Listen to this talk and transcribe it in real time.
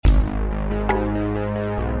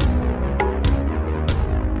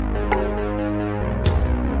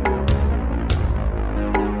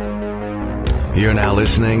You're now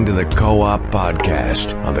listening to the Co-op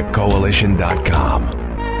Podcast on thecoalition.com.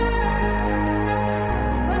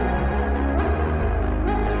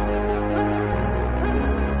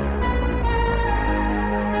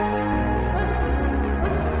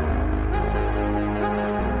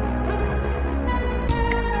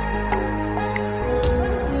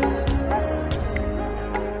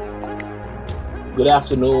 Good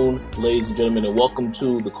afternoon, ladies and gentlemen, and welcome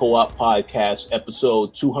to the Co-op Podcast,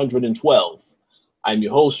 episode 212. I'm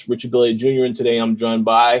your host, Richard Billiard Jr., and today I'm joined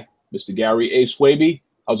by Mr. Gary A. Swaby.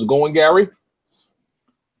 How's it going, Gary?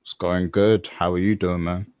 It's going good. How are you doing,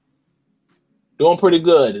 man? Doing pretty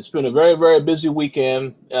good. It's been a very, very busy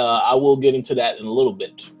weekend. I will get into that in a little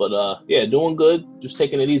bit. But, yeah, doing good. Just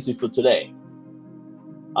taking it easy for today.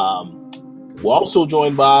 We're also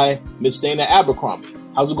joined by Miss Dana Abercrombie.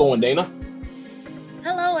 How's it going, Dana?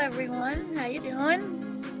 Hello, everyone. How you doing?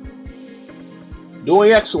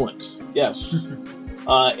 Doing excellent. Yes.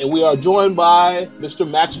 And we are joined by Mr.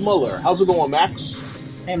 Max Muller. How's it going, Max?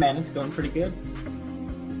 Hey, man. It's going pretty good.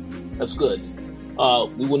 That's good.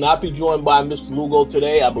 We will not be joined by Mr. Lugo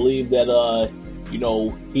today. I believe that,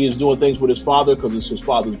 he is doing things with his father because it's his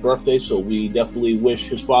father's birthday. So we definitely wish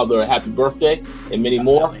his father a happy birthday and many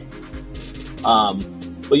more.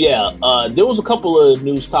 But yeah, there was a couple of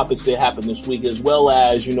news topics that happened this week, as well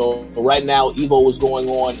as, right now EVO is going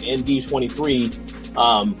on in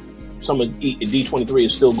D23. Some of D23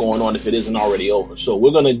 is still going on if it isn't already over. So we're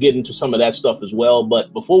going to get into some of that stuff as well.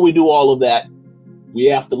 But before we do all of that, we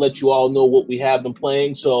have to let you all know what we have been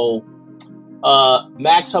playing. So,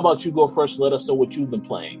 Max, how about you go first and let us know what you've been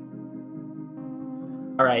playing?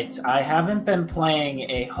 All right. I haven't been playing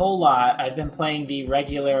a whole lot. I've been playing the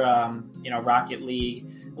regular, Rocket League,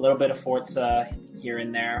 a little bit of Forza here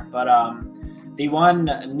and there. But the one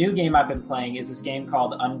new game I've been playing is this game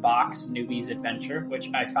called Unbox Newbie's Adventure, which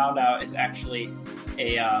I found out is actually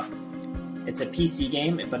it's a PC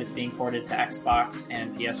game, but it's being ported to Xbox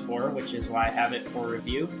and PS4, which is why I have it for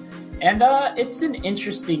review. And it's an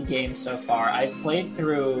interesting game so far. I've played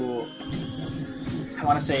through, I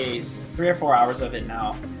want to say, 3 or 4 hours of it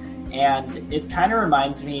now. And it kind of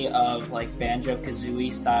reminds me of like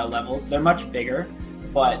Banjo-Kazooie style levels. They're much bigger,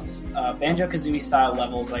 but Banjo-Kazooie style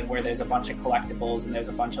levels, like where there's a bunch of collectibles and there's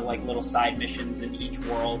a bunch of like little side missions in each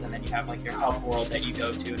world, and then you have like your hub world that you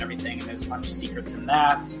go to and everything, and there's a bunch of secrets in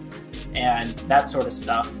that and that sort of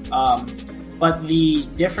stuff. But the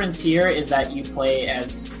difference here is that you play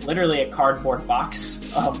as literally a cardboard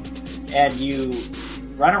box, and you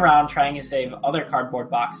run around trying to save other cardboard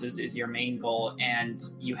boxes is your main goal, and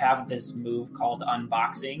you have this move called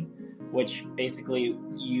unboxing, which basically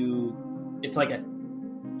it's like a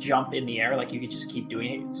jump in the air. Like you could just keep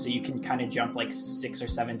doing it, so you can kind of jump like 6 or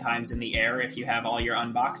 7 times in the air if you have all your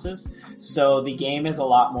unboxes. So the game is a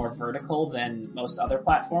lot more vertical than most other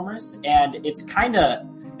platformers, and it's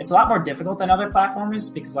a lot more difficult than other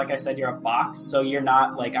platformers because, like I said, you're a box, so you're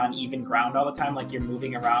not like on even ground all the time. Like you're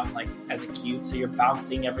moving around like as a cube, so you're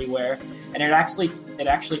bouncing everywhere, and it actually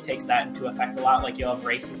takes that into effect a lot. Like you'll have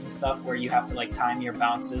races and stuff where you have to like time your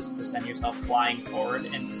bounces to send yourself flying forward,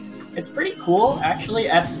 and it's pretty cool, actually.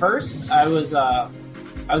 At first, I was a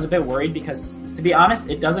bit worried because, to be honest,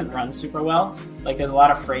 it doesn't run super well. Like, there's a lot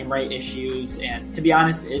of frame rate issues, and to be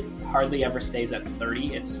honest, it hardly ever stays at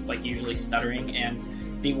 30. It's, like, usually stuttering, and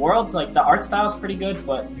the world's, like, the art style is pretty good,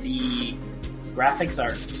 but the graphics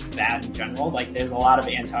are just bad in general. Like, there's a lot of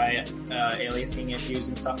anti-aliasing issues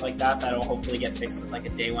and stuff like that that'll hopefully get fixed with, like, a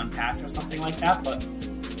day one patch or something like that. But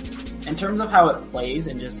in terms of how it plays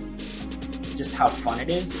and just how fun it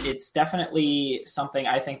is, it's definitely something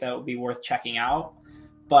I think that would be worth checking out,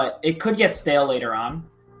 but it could get stale later on.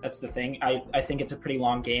 That's the thing. I think it's a pretty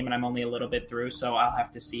long game, and I'm only a little bit through, so I'll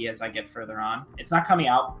have to see as I get further on. It's not coming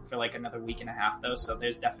out for like another week and a half though, so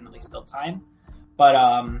there's definitely still time, but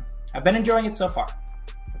I've been enjoying it so far,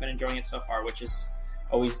 which is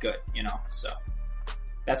always good, so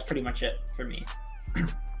that's pretty much it for me.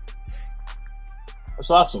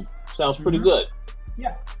 That's awesome. Sounds pretty good.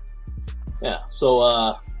 Yeah.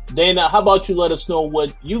 So, Dana, how about you let us know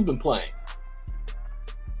what you've been playing?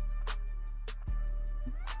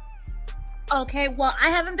 Okay, well, I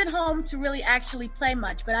haven't been home to really actually play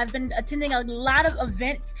much, but I've been attending a lot of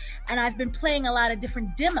events, and I've been playing a lot of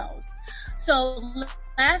different demos. So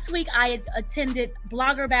last week I had attended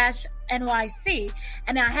Blogger Bash NYC,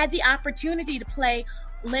 and I had the opportunity to play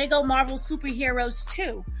Lego Marvel Superheroes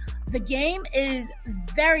 2. The game is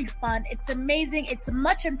very fun. It's amazing. It's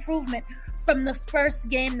much improvement from the first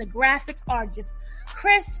game. The graphics are just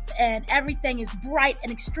crisp and everything is bright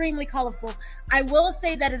and extremely colorful. I will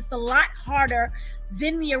say that it's a lot harder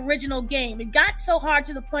than the original game. It got so hard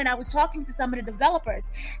to the point I was talking to some of the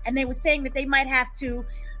developers, and they were saying that they might have to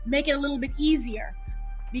make it a little bit easier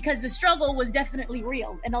because the struggle was definitely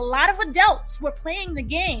real. And a lot of adults were playing the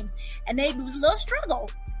game, and it was a little struggle.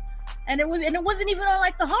 And it wasn't even on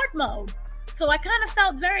like the hard mode. So I kind of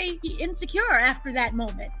felt very insecure after that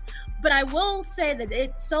moment. But I will say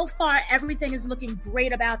that so far, everything is looking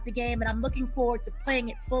great about the game, and I'm looking forward to playing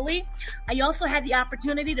it fully. I also had the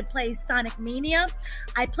opportunity to play Sonic Mania.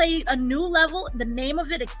 I played a new level. The name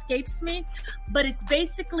of it escapes me, but it's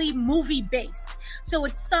basically movie-based. So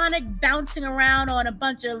it's Sonic bouncing around on a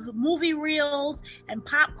bunch of movie reels and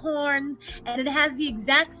popcorn, and it has the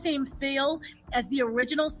exact same feel as the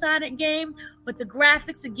original Sonic game, but the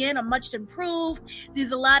graphics, again, are much improved.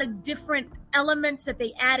 There's a lot of different elements that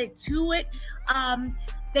they added to it.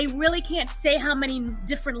 They really can't say how many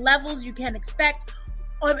different levels you can expect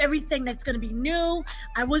of everything that's going to be new.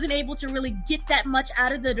 I wasn't able to really get that much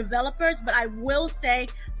out of the developers, but I will say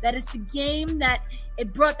that it's a game that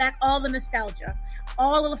it brought back all the nostalgia,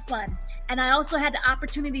 all of the fun. And I also had the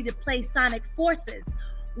opportunity to play Sonic Forces,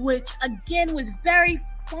 which again was very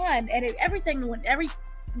fun, and everything went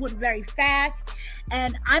very fast.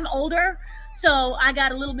 And I'm older, so I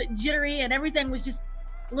got a little bit jittery, and everything was just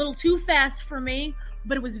a little too fast for me,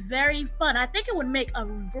 but it was very fun. I think it would make a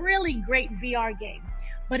really great VR game,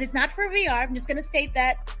 but it's not for VR. I'm just going to state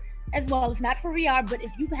that as well. It's not for VR, but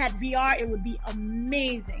if you had VR, it would be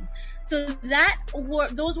amazing. So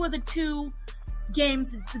those were the two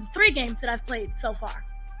games, the three games that I've played so far.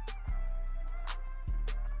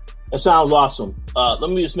 That sounds awesome. Let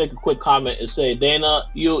me just make a quick comment and say, Dana,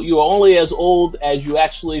 you are only as old as you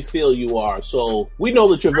actually feel you are. So we know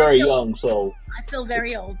that you're very young. So I feel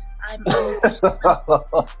very old. I'm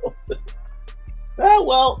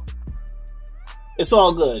well, it's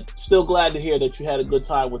all good. Still glad to hear that you had a good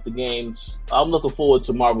time with the games. I'm looking forward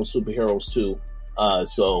to Marvel Superheroes too.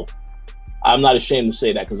 So I'm not ashamed to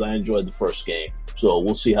say that because I enjoyed the first game. So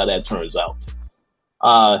we'll see how that turns out.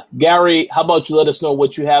 Gary, how about you let us know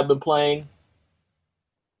what you have been playing?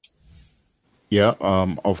 Yeah,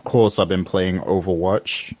 of course I've been playing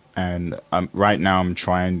Overwatch, and right now I'm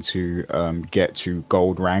trying to get to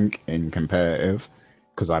gold rank in competitive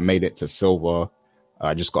because I made it to silver.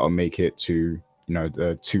 I just got to make it to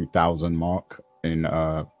the 2,000 mark in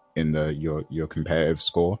your competitive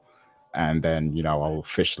score, and then I'll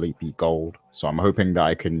officially be gold. So I'm hoping that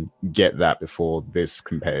I can get that before this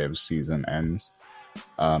competitive season ends.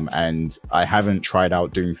 And I haven't tried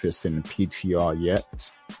out Doomfist in PTR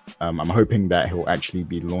yet. I'm hoping that he'll actually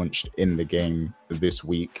be launched in the game this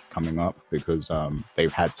week coming up because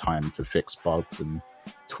they've had time to fix bugs and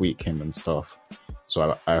tweak him and stuff.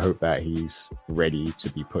 So I hope that he's ready to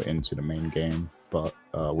be put into the main game, but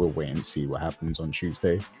we'll wait and see what happens on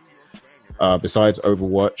Tuesday. Besides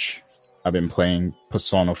Overwatch, I've been playing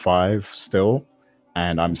Persona 5 still,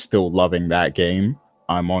 and I'm still loving that game.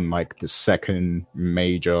 I'm on like the second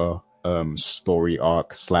major story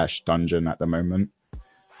arc / dungeon at the moment.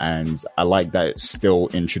 And I like that it's still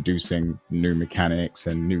introducing new mechanics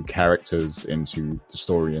and new characters into the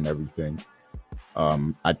story and everything.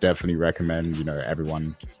 I definitely recommend,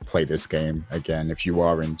 everyone play this game. Again, if you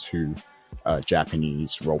are into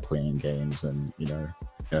Japanese role-playing games and,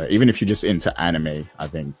 even if you're just into anime, I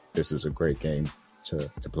think this is a great game to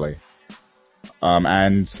play.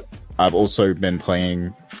 And I've also been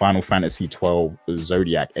playing Final Fantasy XII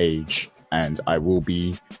Zodiac Age, and I will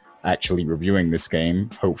be actually reviewing this game.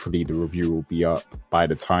 Hopefully the review will be up by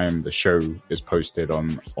the time the show is posted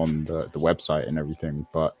on the website and everything.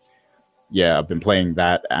 But yeah, I've been playing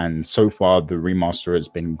that, and so far the remaster has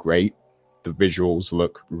been great. The visuals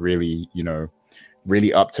look really,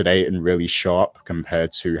 really up to date and really sharp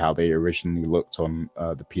compared to how they originally looked on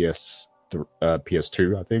the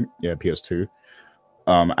PS2, I think. Yeah, PS2.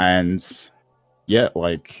 And yeah,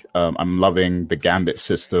 I'm loving the Gambit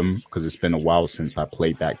system because it's been a while since I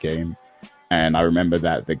played that game. And I remember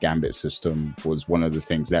that the Gambit system was one of the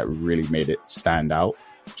things that really made it stand out.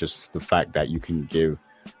 Just the fact that you can give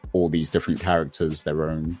all these different characters their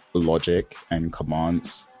own logic and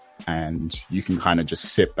commands, and you can kind of just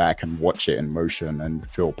sit back and watch it in motion and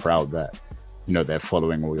feel proud that, they're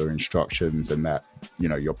following all your instructions and that,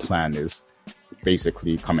 your plan is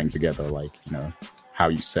basically coming together how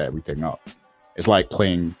you set everything up. It's like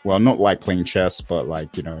playing, well, not like playing chess, but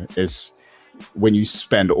it's when you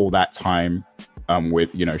spend all that time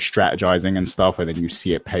with strategizing and stuff, and then you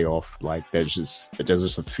see it pay off. There's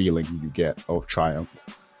just a feeling you get of triumph.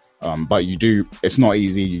 But it's not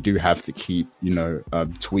easy. You do have to keep,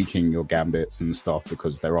 tweaking your gambits and stuff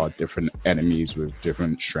because there are different enemies with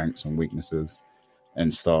different strengths and weaknesses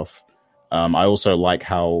and stuff. I also like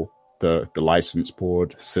how the license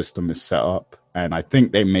board system is set up. And I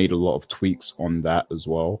think they made a lot of tweaks on that as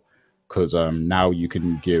well. Because now you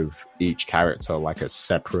can give each character like a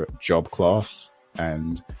separate job class,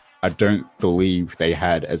 and I don't believe they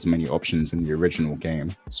had as many options in the original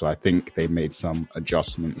game. So I think they made some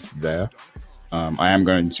adjustments there. I am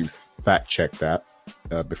going to fact check that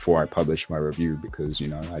before I publish my review because,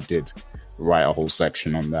 I did write a whole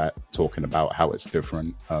section on that talking about how it's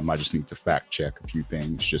different. I just need to fact check a few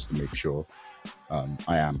things just to make sure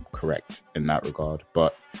I am correct in that regard.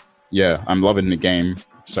 But yeah, I'm loving the game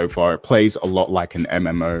so far. It plays a lot like an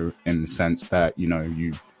MMO in the sense that,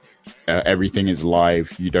 everything is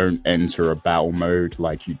live. You don't enter a battle mode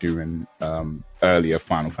like you do in earlier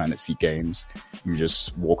Final Fantasy games. You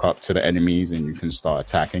just walk up to the enemies and you can start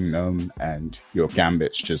attacking them, and your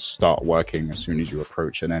gambits just start working as soon as you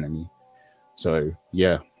approach an enemy. So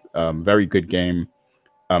yeah, very good game.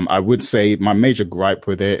 I would say my major gripe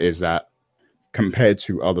with it is that compared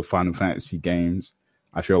to other Final Fantasy games,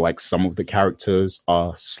 I feel like some of the characters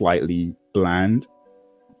are slightly bland,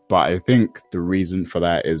 but I think the reason for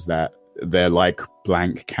that is that they're like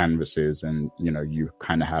blank canvases and, you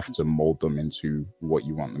kind of have to mold them into what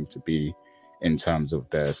you want them to be in terms of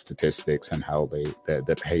their statistics and how their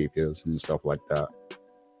behaviors and stuff like that.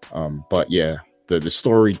 But yeah, the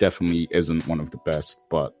story definitely isn't one of the best,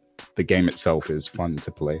 but the game itself is fun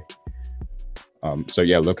to play. So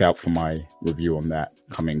yeah, look out for my review on that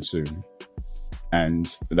coming soon.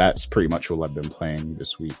 And that's pretty much all I've been playing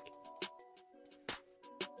this week.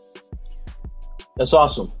 That's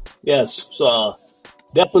awesome. Yes. So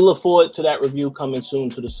definitely look forward to that review coming soon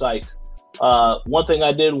to the site. One thing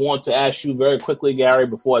I did want to ask you very quickly, Gary,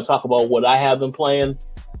 before I talk about what I have been playing,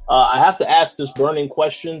 I have to ask this burning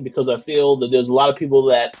question because I feel that there's a lot of people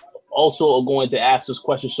that also are going to ask this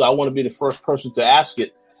question. So I want to be the first person to ask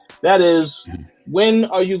it. That is, when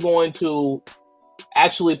are you going to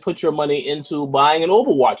actually put your money into buying an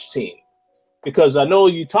Overwatch team? Because I know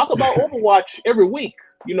you talk about Overwatch every week,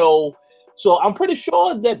 so I'm pretty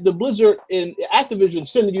sure that the Blizzard and Activision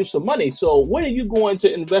sending you some money. So when are you going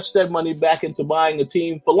to invest that money back into buying a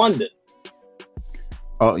team for London?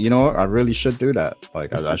 Oh, you know what? I really should do that.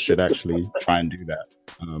 Like, I should actually try and do that.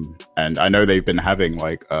 And I know they've been having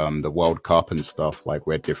like the World Cup and stuff, like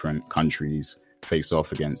where different countries face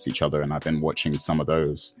off against each other, and I've been watching some of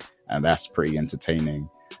those, and that's pretty entertaining.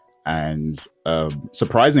 And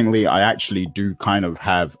surprisingly, I actually do kind of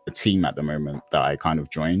have a team at the moment that I kind of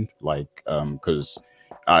joined, like because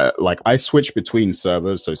I switch between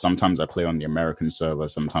servers, so sometimes I play on the American server,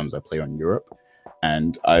 sometimes I play on Europe,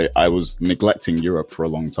 and I was neglecting Europe for a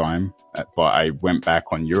long time, but I went back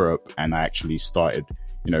on Europe and I actually started,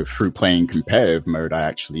 through playing competitive mode, I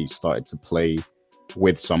actually started to play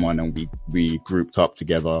with someone, and we grouped up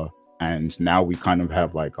together, and now we kind of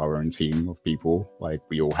have like our own team of people. Like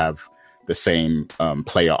we all have the same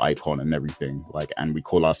player icon and everything, like, and we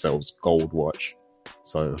call ourselves Gold Watch.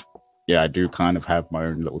 So yeah, I do kind of have my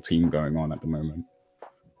own little team going on at the moment.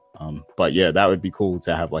 But yeah, that would be cool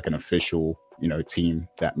to have like an official, team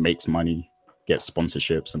that makes money, gets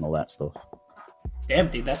sponsorships and all that stuff. Damn,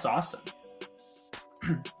 dude, that's awesome.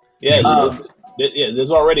 Yeah. Yeah,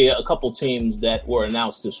 there's already a couple teams that were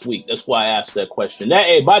announced this week. That's why I asked that question.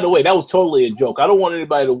 Hey, by the way, that was totally a joke. I don't want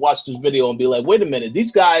anybody to watch this video and be like, wait a minute,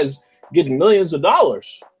 these guys getting millions of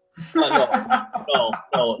dollars. No,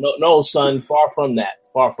 son, far from that.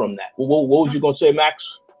 What was you going to say,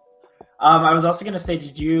 Max? I was also going to say,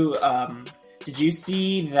 did you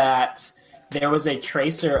see that there was a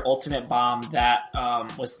Tracer ultimate bomb that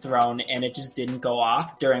was thrown and it just didn't go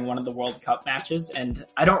off during one of the World Cup matches? And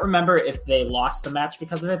I don't remember if they lost the match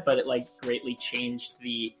because of it, but it like greatly changed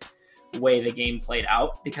the way the game played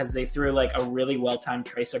out because they threw like a really well-timed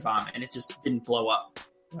Tracer bomb and it just didn't blow up.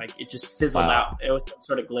 Like it just fizzled out. It was some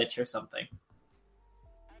sort of glitch or something.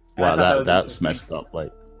 And wow, that's messed up.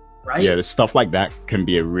 Like, right? Yeah, stuff like that can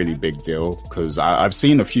be a really big deal because I've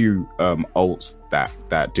seen a few ults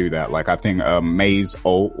that do that. Like I think May's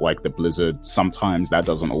ult, like the Blizzard, sometimes that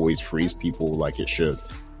doesn't always freeze people like it should.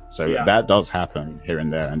 So yeah, that does happen here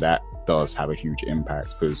and there, and that does have a huge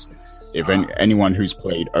impact because if anyone who's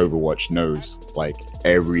played Overwatch knows, like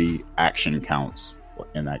every action counts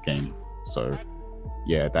in that game. So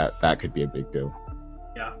yeah, that could be a big deal.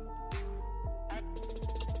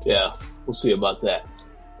 Yeah, we'll see about that.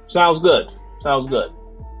 Sounds good.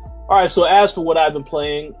 All right, so as for what I've been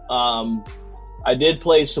playing, I did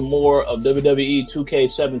play some more of WWE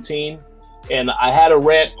 2K17. And I had a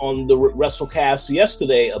rant on the WrestleCast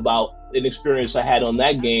yesterday about an experience I had on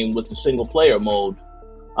that game with the single player mode.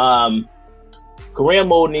 Career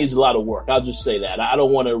mode needs a lot of work. I'll just say that. I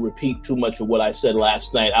don't want to repeat too much of what I said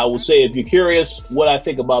last night. I will say, if you're curious what I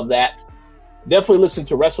think about that, definitely listen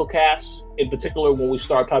to WrestleCast, in particular when we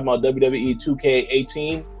start talking about WWE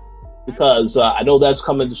 2K18, because I know that's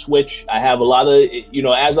coming to Switch. I have a lot of,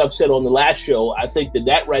 as I've said on the last show, I think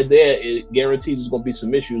that right there, it guarantees there's going to be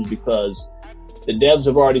some issues, because the devs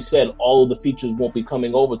have already said all of the features won't be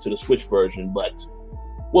coming over to the Switch version, but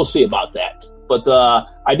we'll see about that. But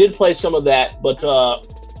I did play some of that. But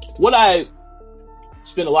what I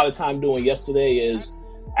spent a lot of time doing yesterday is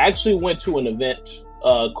I actually went to an event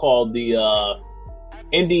called the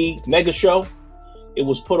Indie Mega Show. It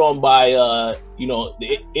was put on by the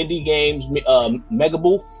Indie Games Mega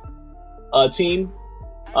Booth team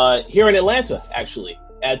here in Atlanta, actually,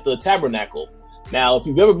 at the Tabernacle. Now, if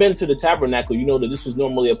you've ever been to the Tabernacle, you know that this is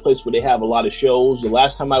normally a place where they have a lot of shows. The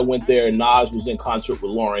last time I went there, Nas was in concert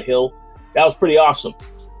with Lauryn Hill. That was pretty awesome.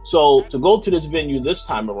 So to go to this venue this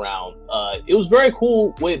time around, it was very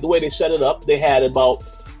cool the way they set it up. They had about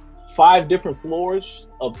 5 different floors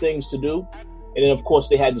of things to do. And then, of course,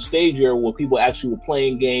 they had the stage area where people actually were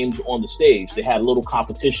playing games on the stage. They had little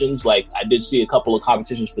competitions. Like, I did see a couple of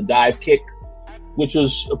competitions for Dive Kick, which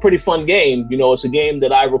was a pretty fun game. It's a game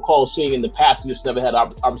that I recall seeing in the past and just never had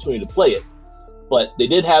an opportunity to play it. But they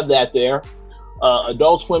did have that there.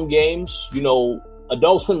 Adult Swim games,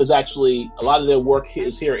 Adult Swim is actually, a lot of their work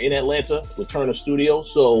is here in Atlanta with Turner Studios.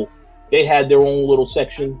 So they had their own little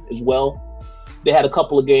section as well. They had a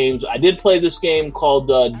couple of games. I did play this game called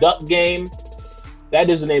Duck Game. That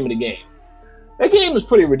is the name of the game. That game is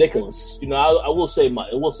pretty ridiculous. I will say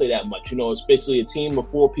that much. It's basically a team of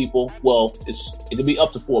 4 people. Well, it can be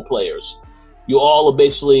up to 4 players. You all are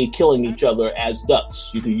basically killing each other as ducks.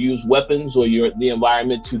 You can use weapons or the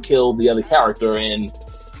environment to kill the other character, and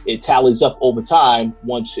it tallies up over time.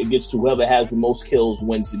 Once it gets to whoever has the most kills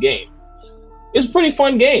wins the game. It's a pretty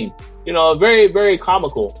fun game. Very, very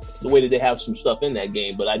comical the way that they have some stuff in that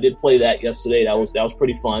game. But I did play that yesterday. That was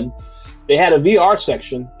pretty fun. They had a VR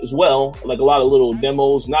section as well, like a lot of little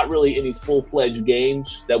demos, not really any full-fledged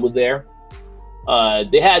games that were there.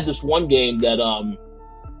 They had this one game that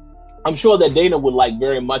I'm sure that Dana would like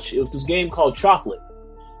very much. It was this game called Chocolate.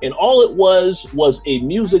 And all it was a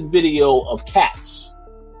music video of cats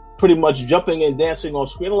pretty much jumping and dancing on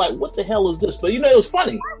screen. I'm like, what the hell is this? But, it was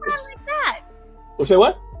funny. Why would I like that? Well, say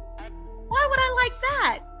what? Why would I like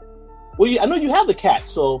that? Well, I know you have the cat,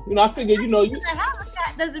 so, I figured, I have a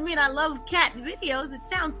cat doesn't mean I love cat videos. It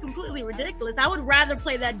sounds completely ridiculous. I would rather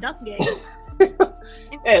play that duck game.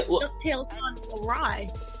 DuckTales on awry.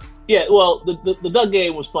 Yeah, well, the duck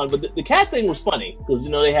game was fun, but the cat thing was funny because,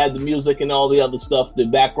 they had the music and all the other stuff, the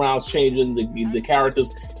backgrounds changing, the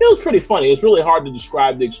characters. It was pretty funny. It's really hard to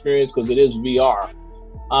describe the experience because it is VR.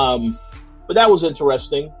 But that was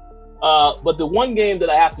interesting. But the one game that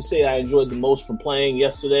I have to say I enjoyed the most from playing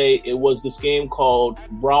yesterday, it was this game called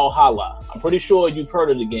Brawlhalla. I'm pretty sure you've heard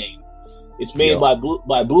of the game. It's made by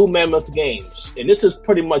Blue Mammoth Games. And this is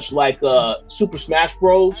pretty much like a Super Smash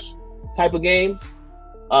Bros. Type of game.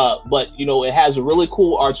 But, it has a really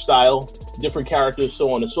cool art style, different characters,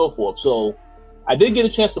 so on and so forth. So I did get a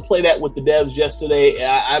chance to play that with the devs yesterday.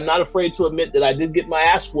 I'm not afraid to admit that I did get my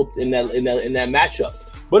ass whooped in that matchup.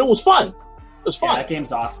 But it was fun. It was fun. Yeah, that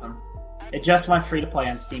game's awesome. It just went free to play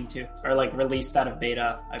on Steam too, or released out of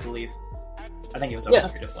beta, I believe. I think it was always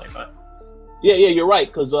free to play, but yeah, you're right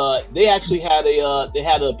because they actually had a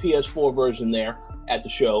PS4 version there at the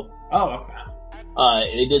show. Oh, okay.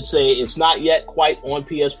 They did say it's not yet quite on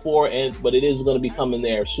PS4, but it is going to be coming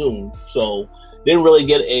there soon. So didn't really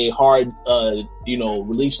get a hard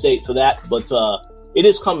release date for that, but it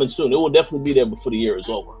is coming soon. It will definitely be there before the year is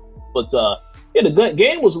over. But yeah, the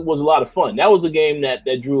game was a lot of fun. That was a game that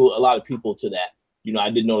drew a lot of people to that. I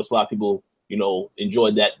did notice a lot of people,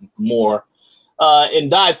 enjoyed that more. And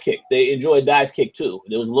Dive Kick, they enjoyed Dive Kick too.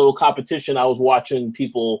 There was a little competition. I was watching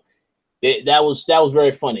people. That was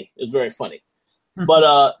very funny. It was very funny.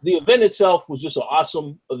 But the event itself was just an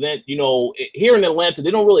awesome event. Here in Atlanta,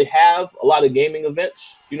 they don't really have a lot of gaming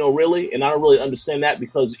events, really. And I don't really understand that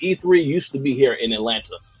because E3 used to be here in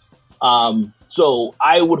Atlanta. So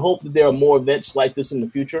I would hope that there are more events like this in the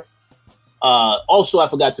future. Also, I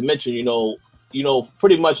forgot to mention,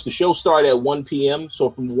 pretty much the show started at 1 p.m. So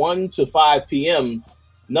from 1 to 5 p.m.,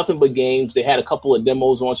 nothing but games. They had a couple of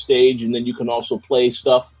demos on stage, and then you can also play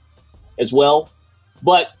stuff as well.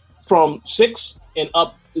 But from 6 and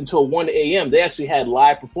up until 1 a.m., they actually had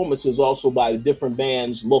live performances also by different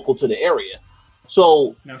bands local to the area.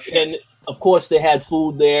 So, Of course, they had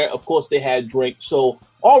food there. Of course, they had drink. So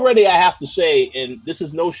already I have to say, and this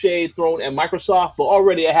is no shade thrown at Microsoft, but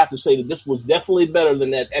already I have to say that this was definitely better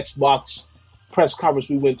than that Xbox press conference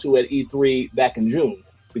we went to at E3 back in June,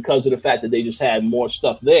 because of the fact that they just had more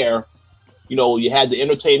stuff there. You know, you had the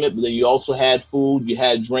entertainment, but then you also had food, you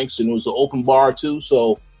had drinks, and it was an open bar too.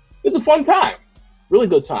 So it's a fun time, really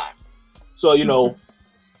good time. So, you know,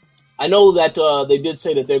 I know that they did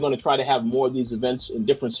say that they're going to try to have more of these events in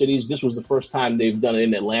different cities. This was the first time they've done it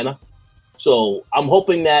in Atlanta. So I'm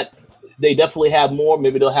hoping that they definitely have more.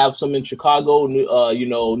 Maybe they'll have some in Chicago,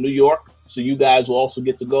 New York. So you guys will also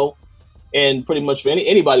get to go. And pretty much for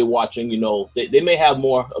anybody watching, you know, they may have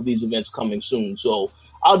more of these events coming soon. So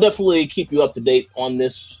I'll definitely keep you up to date on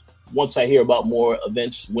this once I hear about more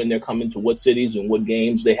events, when they're coming to what cities and what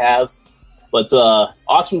games they have. But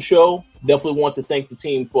awesome show. Definitely want to thank the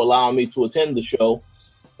team for allowing me to attend the show.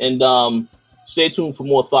 And stay tuned for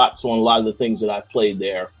more thoughts on a lot of the things that I've played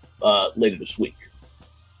there later this week.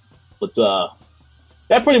 But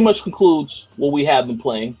that pretty much concludes what we have been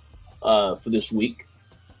playing for this week.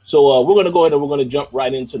 So we're going to go ahead and we're going to jump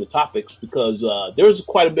right into the topics, because there's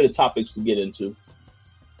quite a bit of topics to get into.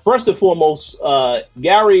 First and foremost,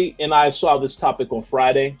 Gary and I saw this topic on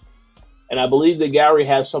Friday, and I believe that Gary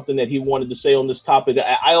has something that he wanted to say on this topic.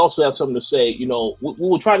 I also have something to say. You know, we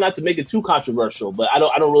will try not to make it too controversial, but I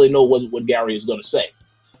don't really know what Gary is going to say.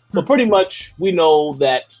 But pretty much, we know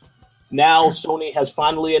that now Sony has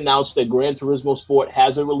finally announced that Gran Turismo Sport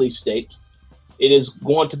has a release date. It is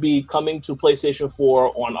going to be coming to PlayStation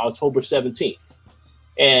 4 on October 17th.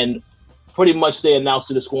 And pretty much they announced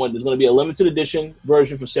that there's going to be a limited edition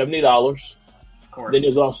version for $70. Of course. Then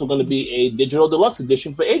there's also going to be a digital deluxe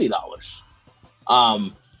edition for $80.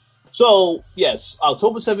 So, yes,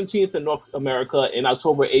 October 17th in North America and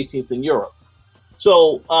October 18th in Europe.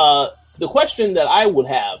 So the question that I would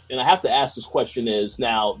have, and I have to ask this question, is,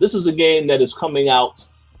 now, this is a game that is coming out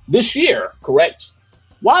this year, correct?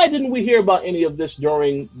 Why didn't we hear about any of this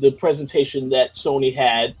during the presentation that Sony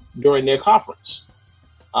had during their conference?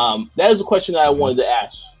 That is a question that I wanted to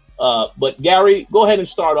ask. But Gary, go ahead and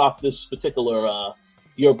start off this particular,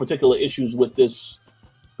 your particular issues with this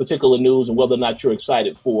particular news, and whether or not you're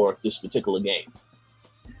excited for this particular game.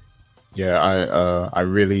 Yeah, I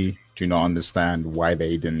really do not understand why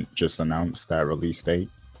they didn't just announce that release date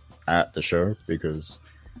at the show, because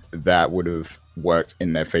that would have worked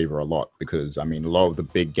in their favor a lot. Because, I mean, a lot of the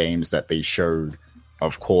big games that they showed,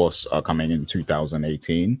 of course, are coming in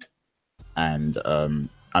 2018. And,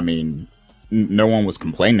 I mean, no one was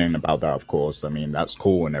complaining about that, of course. I mean, that's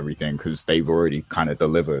cool and everything, because they've already kind of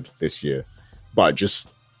delivered this year. But just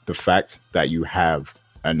the fact that you have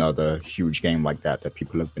another huge game like that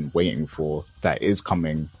people have been waiting for, that is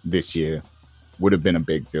coming this year, would have been a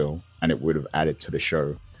big deal, and it would have added to the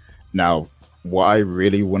show. Now, what I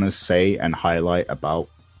really want to say and highlight about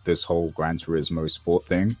this whole Gran Turismo Sport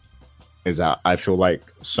thing is that I feel like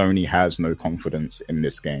Sony has no confidence in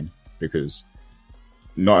this game, because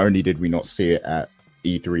not only did we not see it at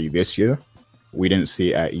E3 this year, we didn't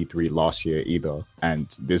see it at E3 last year either. And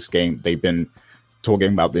this game, they've been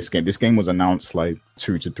talking about this game. This game was announced like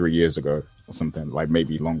 2 to 3 years ago or something, like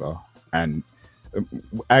maybe longer. And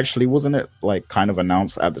actually, wasn't it like kind of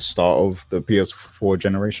announced at the start of the PS4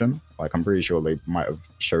 generation? Like, I'm pretty sure they might have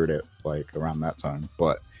showed it like around that time.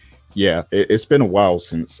 But yeah, it's been a while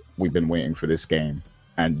since we've been waiting for this game.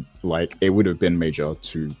 And like, it would have been major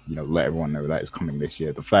to, you know, let everyone know that it's coming this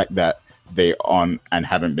year. The fact that they aren't and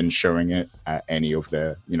haven't been showing it at any of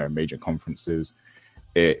their, you know, major conferences,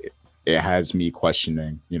 it has me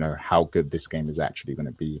questioning, you know, how good this game is actually going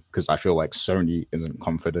to be. Because I feel like Sony isn't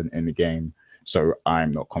confident in the game, so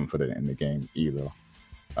I'm not confident in the game either.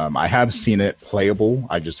 I have seen it playable.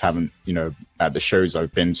 I just haven't, you know, at the shows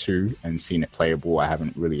I've been to and seen it playable, I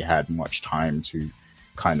haven't really had much time to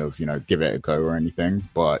kind of, you know, give it a go or anything.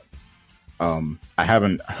 But I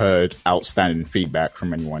haven't heard outstanding feedback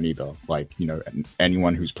from anyone either. Like, you know,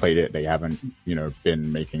 anyone who's played it, they haven't, you know,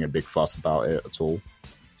 been making a big fuss about it at all.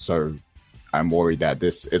 So I'm worried that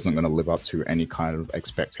this isn't going to live up to any kind of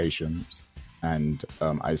expectations. And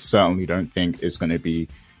I certainly don't think it's going to be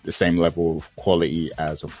the same level of quality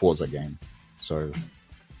as a Forza game. So,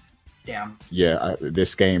 damn. Yeah,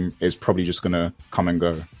 this game is probably just going to come and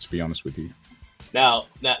go, to be honest with you. Now,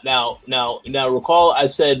 recall I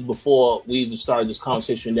said before we even started this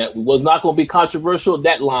conversation that we was not going to be controversial.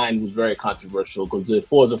 That line was very controversial, because the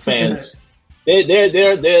Forza fans, they're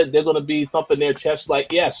going to be thumping their chests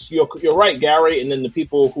like, yes, you're right, Gary. And then the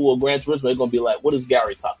people who are Gran Turismo are going to be like, what is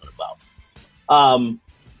Gary talking about?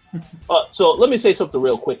 So let me say something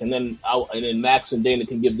real quick, and then Max and Dana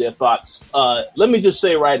can give their thoughts. Let me just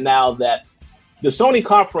say right now that the Sony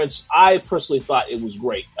conference, I personally thought it was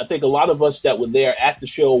great. I think a lot of us that were there at the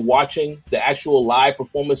show watching the actual live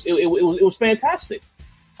performance, it was fantastic.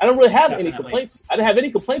 I don't really have any complaints. I didn't have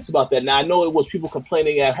any complaints about that. Now, I know it was people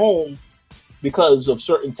complaining at home because of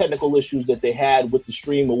certain technical issues that they had with the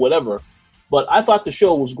stream or whatever. But I thought the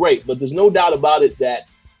show was great. But there's no doubt about it that,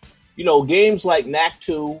 games like Knack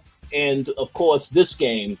 2 and, of course, this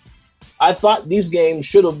game, I thought these games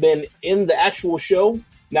should have been in the actual show.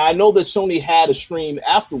 Now, I know that Sony had a stream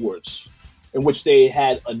afterwards in which they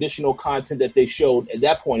had additional content that they showed at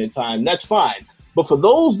that point in time. That's fine. But for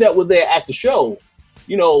those that were there at the show,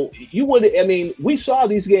 we saw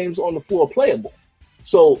these games on the floor playable.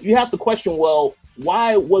 So you have to question, well,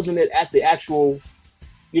 why wasn't it at the actual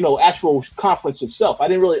conference itself? I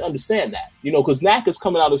didn't really understand that, because Knack is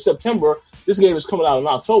coming out in September. This game is coming out in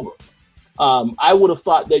October. I would have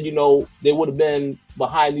thought that, they would have been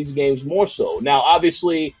behind these games more so. Now,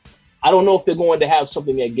 obviously, I don't know if they're going to have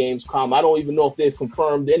something at Gamescom. I don't even know if they've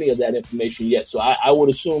confirmed any of that information yet. So I would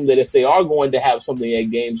assume that if they are going to have something at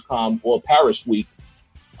Gamescom or Paris Week,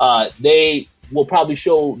 they will probably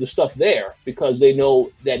show the stuff there because they know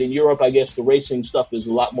that in Europe, I guess the racing stuff is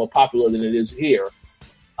a lot more popular than it is here.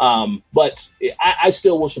 But I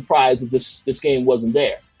still was surprised that this game wasn't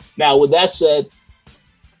there. Now, with that said,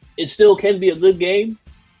 it still can be a good game.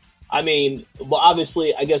 I mean, but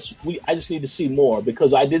obviously, I guess I just need to see more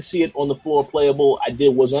because I did see it on the floor playable.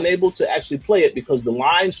 Was unable to actually play it because the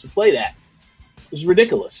lines to play that is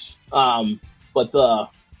ridiculous. But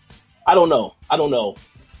I don't know.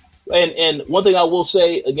 And one thing I will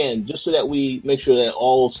say again, just so that we make sure that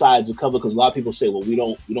all sides are covered, because a lot of people say, well, we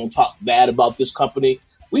don't talk bad about this company.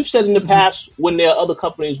 We've said in the past when there are other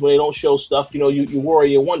companies when they don't show stuff, you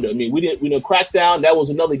worry and wonder. I mean, we didn't Crackdown. That was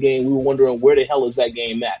another game we were wondering where the hell is that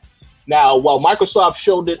game at. Now, while Microsoft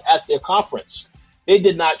showed it at their conference, they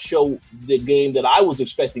did not show the game that I was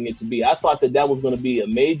expecting it to be. I thought that was going to be a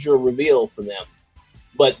major reveal for them,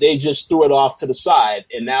 but they just threw it off to the side.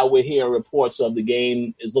 And now we're hearing reports of the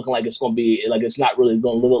game is looking like it's going to be like it's not really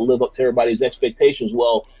going to live up to everybody's expectations.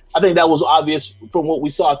 Well, I think that was obvious from what we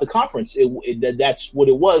saw at the conference. That's what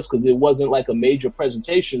it was because it wasn't like a major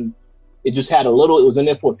presentation. It just had it was in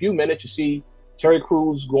there for a few minutes. You see Terry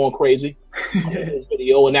Crews going crazy on his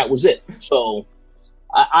video, and that was it. So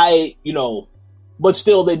but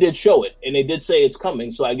still they did show it, and they did say it's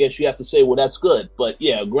coming. So I guess you have to say, well, that's good. But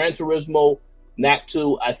yeah, Gran Turismo, Knack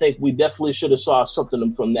 2, I think we definitely should have saw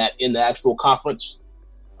something from that in the actual conference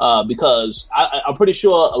because I'm pretty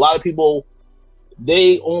sure a lot of people,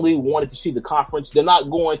 they only wanted to see the conference. They're not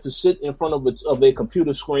going to sit in front of a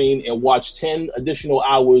computer screen and watch 10 additional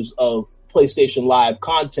hours of PlayStation Live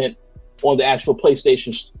content on the actual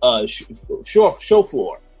PlayStation show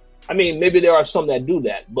floor. I mean, maybe there are some that do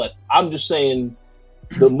that, but I'm just saying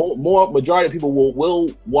the majority of people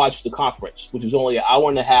will watch the conference, which is only an hour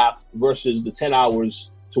and a half versus the 10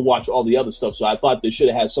 hours to watch all the other stuff. So I thought they should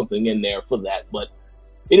have had something in there for that, but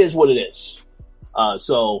it is what it is.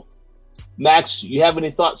 So Max, you have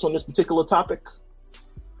any thoughts on this particular topic?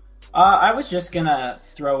 I was just going to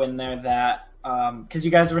throw in there that, because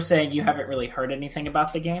you guys were saying you haven't really heard anything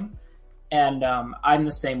about the game. And I'm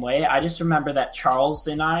the same way. I just remember that Charles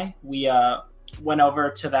and we went over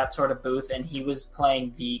to that sort of booth, and he was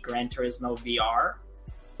playing the Gran Turismo VR.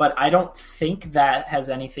 But I don't think that has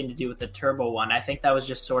anything to do with the Turbo one. I think that was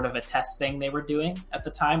just sort of a test thing they were doing at the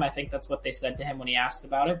time. I think that's what they said to him when he asked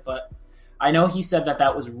about it. But I know he said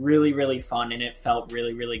that was really, really fun, and it felt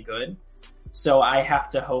really, really good. So I have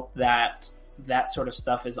to hope that that sort of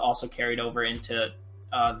stuff is also carried over into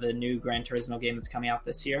the new Gran Turismo game that's coming out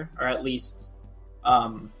this year, or at least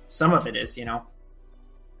some of it is,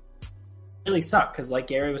 really suck because like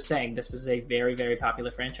Gary was saying, this is a very, very popular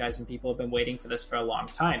franchise and people have been waiting for this for a long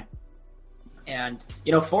time. And,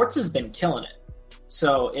 Forza's been killing it.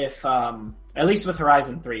 So if, at least with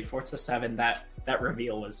Horizon 3, Forza 7, that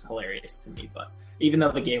reveal was hilarious to me, but even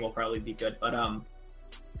though the game will probably be good, but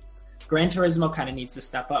Gran Turismo kind of needs to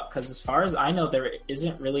step up because as far as I know, there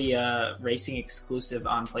isn't really a racing exclusive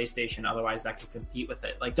on PlayStation otherwise that could compete with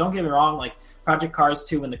it. Like, don't get me wrong, like Project Cars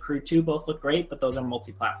 2 and The Crew 2 both look great, but those are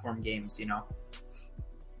multi-platform games,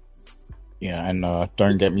 Yeah, and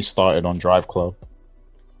don't get me started on Drive Club.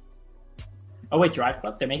 Oh wait, Drive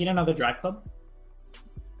Club? They're making another Drive Club?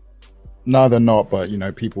 No, they're not, but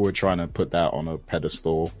people were trying to put that on a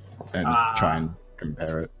pedestal and try and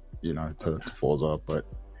compare it, to Forza, but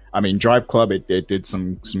I mean, Drive Club, it did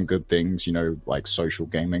some good things, like social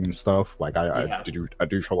gaming and stuff. Like I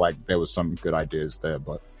do feel like there was some good ideas there,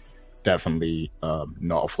 but definitely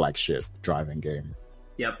not a flagship driving game.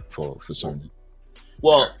 Yep. For Sony.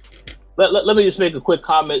 Well, let me just make a quick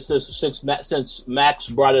comment since Max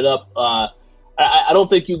brought it up. I don't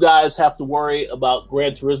think you guys have to worry about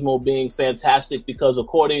Gran Turismo being fantastic because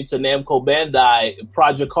according to Namco Bandai,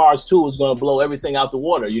 Project Cars 2 is going to blow everything out the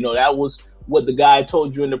water. You know, that was what the guy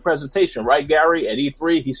told you in the presentation, right, Gary? At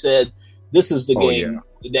E3, he said, this is the game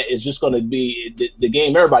that is just going to be the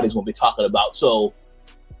game everybody's going to be talking about. So,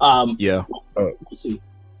 we'll see.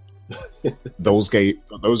 Those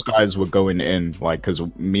guys were going in, like, because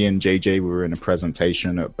me and JJ, we were in a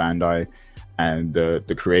presentation at Bandai, and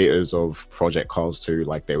the creators of Project Cars 2,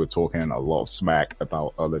 like, they were talking a lot of smack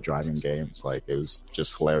about other driving games. Like, it was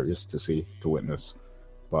just hilarious to witness.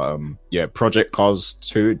 But Project Cars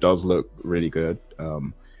 2 does look really good.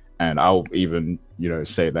 And I'll even,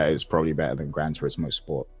 say that it's probably better than Gran Turismo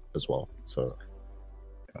Sport as well. So,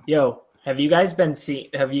 Yo, have you guys been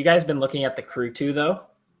looking at the Crew 2 though?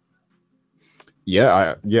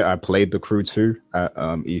 I played the Crew 2 at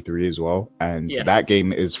E3 as well, and that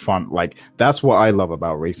game is fun. Like, that's what I love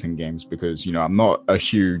about racing games, because I'm not a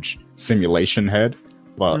huge simulation head,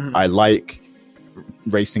 but I like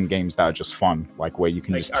racing games that are just fun, like where you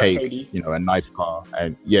can just take a nice car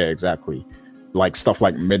and exactly, like stuff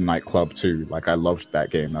like Midnight Club 2. Like, I loved that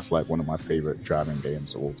game. That's like one of my favorite driving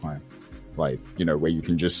games of all time. Like, where you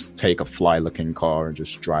can just take a fly looking car and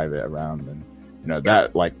just drive it around, and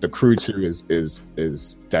that, like, the Crew 2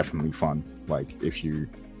 is definitely fun, like, if you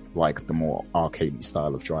like the more arcadey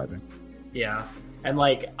style of driving. Yeah. And,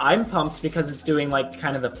 like, I'm pumped because it's doing, like,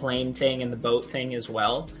 kind of the plane thing and the boat thing as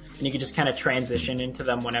well. And you can just kind of transition into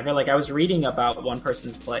them whenever. Like, I was reading about one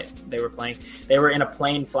person's play. They were in a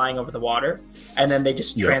plane flying over the water, and then they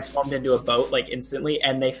just transformed into a boat, like, instantly,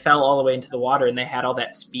 and they fell all the way into the water, and they had all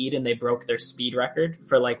that speed, and they broke their speed record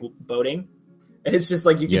for, like, boating. And it's just,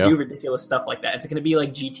 like, you can do ridiculous stuff like that. It's going to be,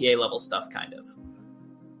 like, GTA level stuff, kind of.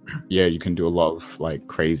 Yeah, you can do a lot of, like,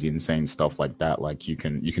 crazy, insane stuff like that. Like, you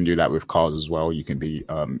can do that with cars as well. You can be,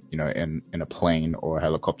 in a plane or a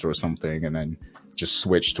helicopter or something, and then just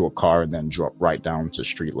switch to a car and then drop right down to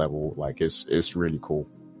street level. Like, it's really cool.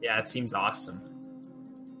 Yeah, it seems awesome.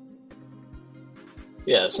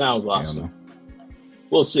 Yeah, it sounds awesome.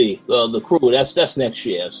 We'll see. The Crew, that's next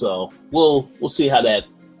year, so we'll see how that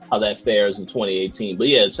fares in 2018. But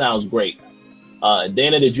yeah, it sounds great.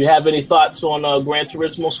 Dana, did you have any thoughts on Gran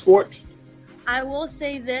Turismo Sport? I will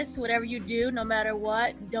say this: whatever you do, no matter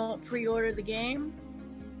what, don't pre-order the game.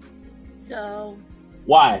 So.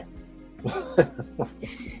 Why?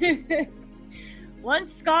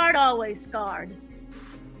 Once scarred, always scarred.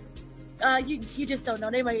 You just don't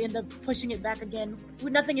know. They might end up pushing it back again.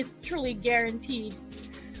 Nothing is truly guaranteed.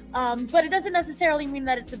 But it doesn't necessarily mean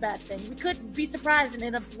that it's a bad thing. We could be surprised and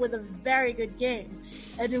end up with a very good game.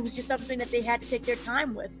 And it was just something that they had to take their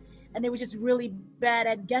time with. And they were just really bad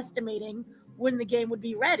at guesstimating when the game would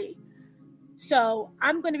be ready. So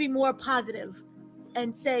I'm going to be more positive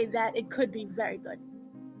and say that it could be very good.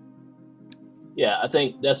 Yeah, I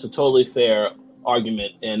think that's a totally fair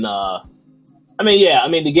argument. And,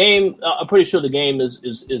 the game, I'm pretty sure the game is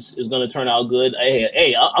going to turn out good.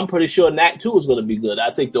 Hey, I'm pretty sure Knack 2 is going to be good.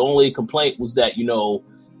 I think the only complaint was that,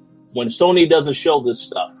 when Sony doesn't show this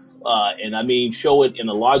stuff, show it in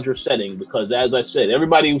a larger setting, because as I said,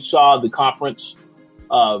 everybody who saw the conference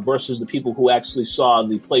versus the people who actually saw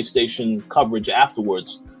the PlayStation coverage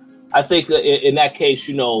afterwards, I think in that case,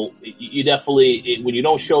 you definitely, when you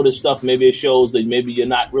don't show this stuff, maybe it shows that maybe you're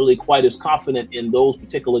not really quite as confident in those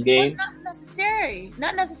particular games. Well,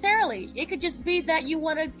 not necessarily. It could just be that you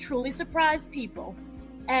want to truly surprise people.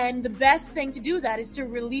 And the best thing to do that is to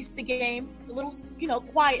release the game a little,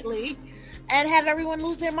 quietly, and have everyone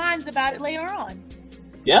lose their minds about it later on.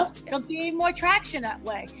 Yeah. It'll gain more traction that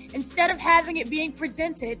way. Instead of having it being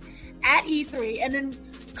presented at E3 and then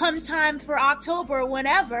come time for October or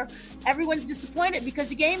whenever, everyone's disappointed because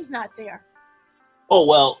the game's not there. Oh,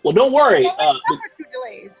 well, don't worry.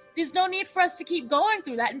 Delays. There's no need for us to keep going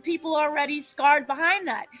through that, and people are already scarred behind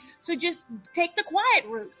that. So just take the quiet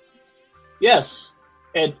route. Yes.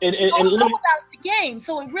 And know about the game,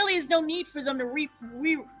 so it really is no need for them to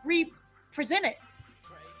re-present it.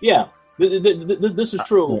 Yeah, this is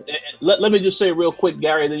true. Let me just say real quick,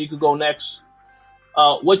 Gary, then you could go next.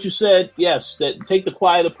 What you said, yes, that take the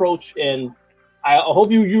quiet approach, and I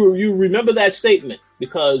hope you remember that statement,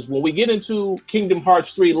 because when we get into Kingdom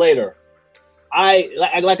Hearts 3 later,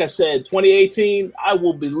 like I said, 2018, I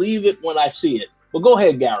will believe it when I see it. But go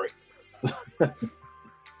ahead, Gary.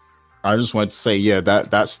 I just wanted to say,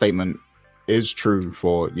 that statement is true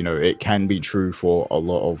for, it can be true for a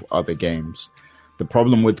lot of other games. the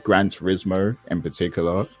problem with Gran Turismo in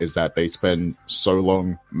particular is that they spend so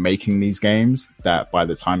long making these games that by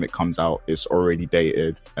the time it comes out, it's already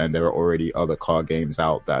dated, and there are already other car games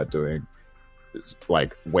out that are doing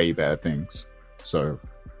like way better things. So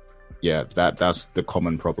yeah, that's the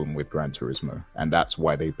common problem with Gran Turismo, and that's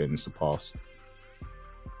why they've been surpassed.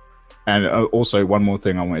 And also, one more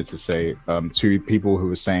thing I wanted to say to people who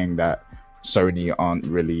were saying that Sony aren't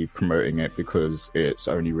really promoting it because it's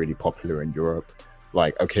only really popular in Europe.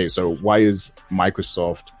 Like, okay, so why is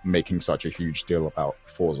Microsoft making such a huge deal about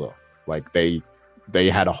Forza? Like, they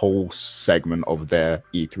had a whole segment of their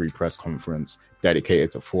E3 press conference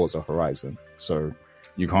dedicated to Forza Horizon. So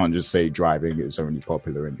you can't just say driving is only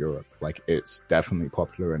popular in Europe. Like, it's definitely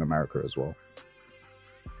popular in America as well.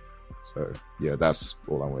 So yeah, that's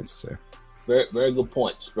all I wanted to say. Very, very good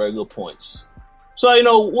points. Very good points. So, you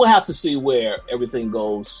know, we'll have to see where everything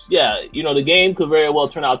goes. Yeah, you know, the game could very well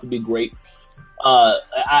turn out to be great.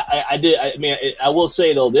 I will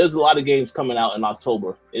say though, there's a lot of games coming out in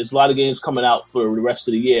October. There's a lot of games coming out for the rest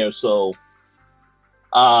of the year. So,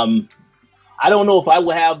 I don't know if I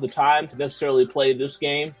will have the time to necessarily play this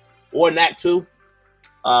game or Knack 2.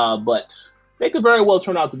 But they could very well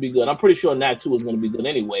turn out to be good. I'm pretty sure Knack 2 is going to be good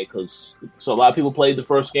anyway, because a lot of people played the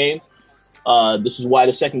first game. This is why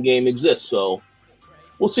the second game exists. So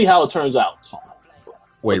we'll see how it turns out.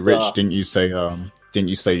 Wait, Rich, didn't you say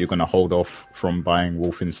you're going to hold off from buying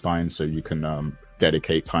Wolfenstein so you can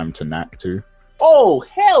dedicate time to Knack 2? Oh,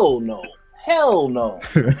 hell no. Hell no.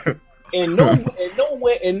 in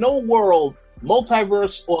no world,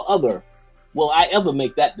 multiverse or other, will I ever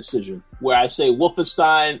make that decision where I say,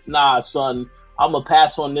 Wolfenstein, nah, son, I'm going to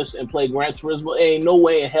pass on this and play Gran Turismo. Ain't no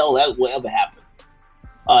way in hell that will ever happen.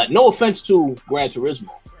 No offense to Gran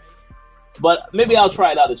Turismo, but maybe I'll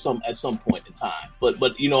try it out at some point in time.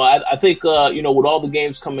 But you know, I think you know, with all the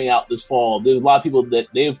games coming out this fall, there's a lot of people that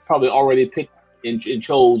they've probably already picked and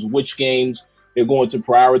chose which games they're going to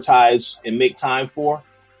prioritize and make time for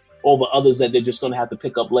over others that they're just going to have to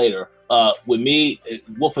pick up later. With me,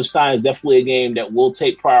 Wolfenstein is definitely a game that will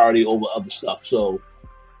take priority over other stuff. So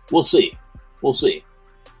we'll see.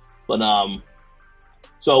 But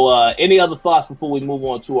so any other thoughts before we move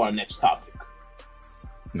on to our next topic?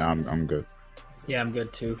 No, I'm good. Yeah, I'm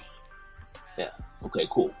good too. Yeah. Okay,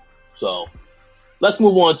 cool. So let's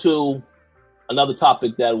move on to another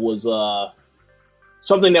topic that was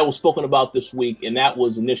something that was spoken about this week, and that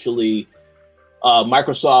was initially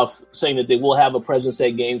Microsoft saying that they will have a presence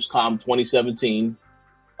at Gamescom 2017.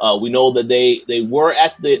 We know that they were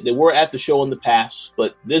at the show in the past,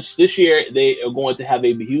 but this year they are going to have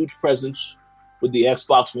a huge presence with the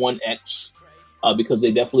Xbox One X because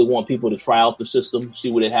they definitely want people to try out the system, see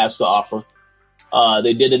what it has to offer.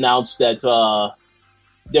 They did announce that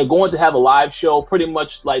they're going to have a live show, pretty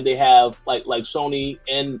much like they have, like Sony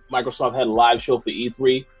and Microsoft had a live show for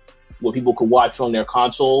E3 where people could watch on their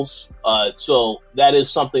consoles. So that is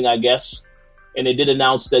something, I guess. And they did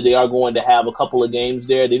announce that they are going to have a couple of games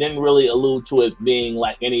there. They didn't really allude to it being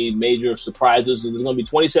like any major surprises. There's going to be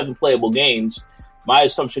 27 playable games. My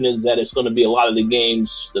assumption is that it's going to be a lot of the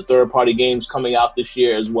games, the third-party games coming out this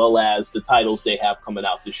year, as well as the titles they have coming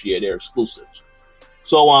out this year. They're exclusives.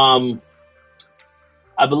 So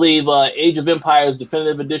I believe Age of Empires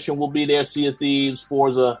Definitive Edition will be there, Sea of Thieves,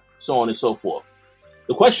 Forza, so on and so forth.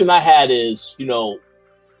 The question I had is, you know,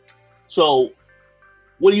 so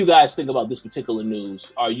what do you guys think about this particular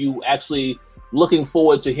news? Are you actually looking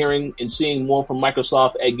forward to hearing and seeing more from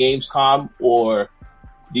Microsoft at Gamescom, or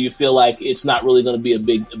do you feel like it's not really going to be a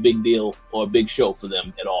big deal or a big show for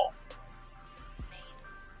them at all?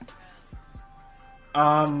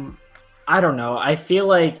 I don't know. I feel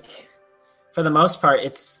like for the most part,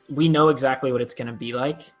 we know exactly what it's going to be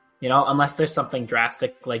like, you know, unless there's something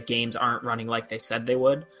drastic, like games aren't running like they said they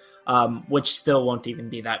would, which still won't even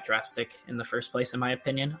be that drastic in the first place, in my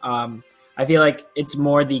opinion. I feel like it's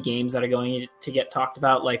more the games that are going to get talked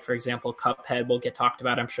about. Like, for example, Cuphead will get talked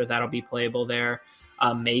about. I'm sure that'll be playable there.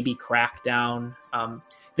 Maybe Crackdown.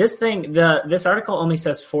 This article only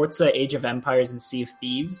says Forza, Age of Empires, and Sea of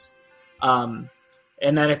Thieves. And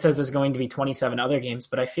then it says there's going to be 27 other games,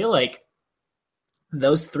 but I feel like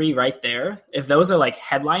those three right there, if those are like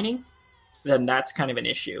headlining, then that's kind of an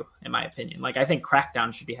issue, in my opinion. Like, I think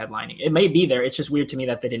Crackdown should be headlining. It may be there. It's just weird to me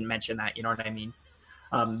that they didn't mention that. You know what I mean?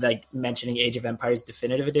 Like mentioning Age of Empires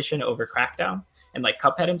Definitive Edition over Crackdown and like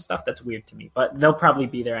Cuphead and stuff. That's weird to me, but they'll probably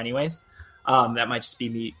be there anyways. That might just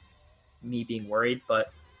be me being worried,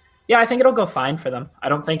 but yeah, I think it'll go fine for them. I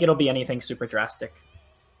don't think it'll be anything super drastic.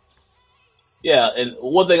 Yeah, and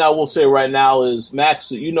one thing I will say right now is,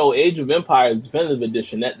 Max, Age of Empires Definitive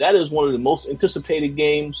Edition, that is one of the most anticipated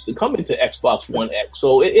games to come into Xbox One X.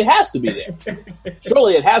 So it has to be there.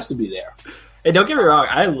 Surely it has to be there. Hey, don't get me wrong,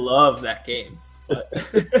 I love that game. But...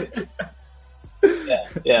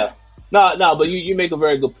 yeah. No, but you make a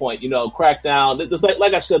very good point. Crackdown, it's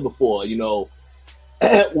like I said before,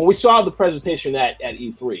 when we saw the presentation at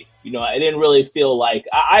E3, I didn't really feel like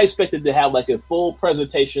I expected to have like a full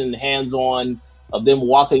presentation, hands-on, of them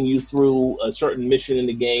walking you through a certain mission in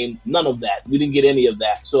the game. None of that. We didn't get any of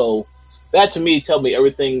that. So that to me tells me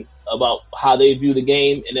everything about how they view the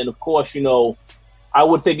game. And then of course, I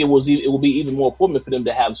would think it would be even more important for them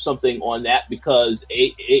to have something on that, because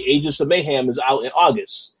Agents of Mayhem is out in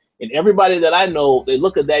August. And everybody that I know, they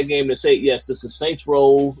look at that game and say, yes, this is Saints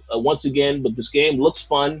Row once again, but this game looks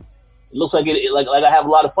fun. It looks like like I have a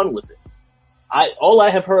lot of fun with it. All I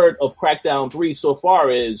have heard of Crackdown 3 so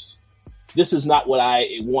far is this is not what I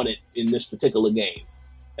wanted in this particular game.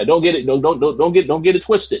 Now, don't get it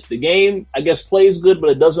twisted. The game, I guess, plays good,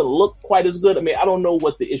 but it doesn't look quite as good. I mean, I don't know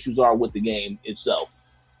what the issues are with the game itself,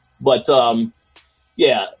 but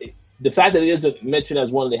the fact that it isn't mentioned as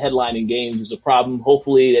one of the headlining games is a problem.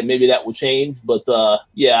 Hopefully maybe that will change. But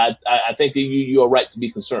I think that you are right to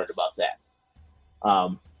be concerned about that.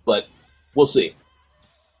 But we'll see.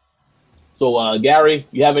 So Gary,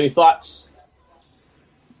 you have any thoughts?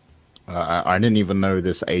 I didn't even know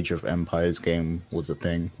this Age of Empires game was a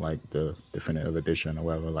thing, like the Definitive Edition or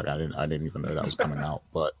whatever. Like I didn't even know that was coming out.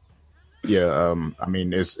 But yeah, I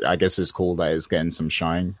mean, I guess it's cool that it's getting some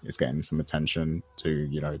shine. It's getting some attention to,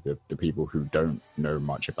 the people who don't know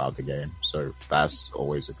much about the game. So that's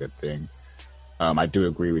always a good thing. I do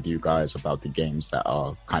agree with you guys about the games that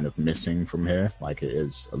are kind of missing from here. Like it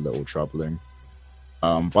is a little troubling.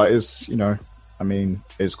 But it's,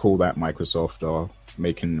 it's cool that Microsoft are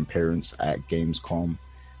making an appearance at Gamescom.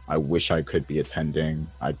 I wish I could be attending.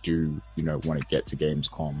 I do, want to get to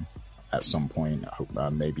Gamescom at some point.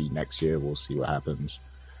 Maybe next year. We'll see what happens.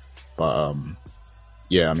 But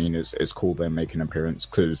it's cool they're making an appearance,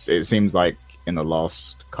 because it seems like in the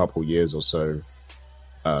last couple years or so,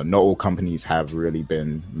 not all companies have really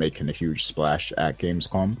been making a huge splash at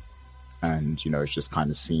Gamescom, and it's just kind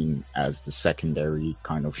of seen as the secondary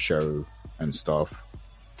kind of show and stuff.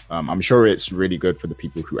 I'm sure it's really good for the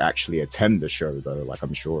people who actually attend the show, though. Like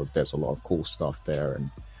I'm sure there's a lot of cool stuff there,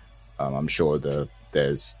 and I'm sure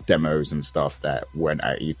there's demos and stuff that weren't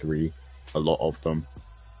at E3, a lot of them.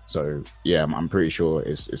 So yeah, I'm pretty sure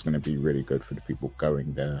it's going to be really good for the people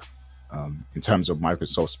going there. In terms of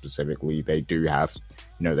Microsoft specifically, they do have,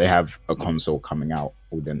 they have a console coming out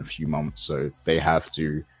within a few months, so they have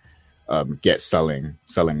to get selling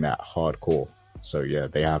that hardcore. So yeah,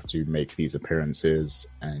 they have to make these appearances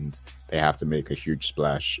and they have to make a huge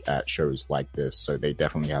splash at shows like this. So they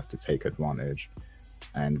definitely have to take advantage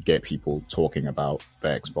and get people talking about the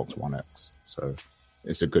Xbox One X. So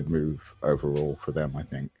it's a good move overall for them, I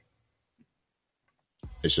think.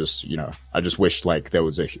 It's just, I just wish like there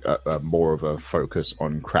was a more of a focus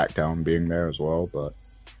on Crackdown being there as well. But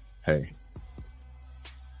hey,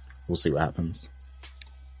 we'll see what happens.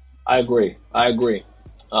 I agree.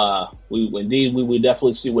 We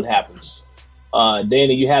definitely see what happens.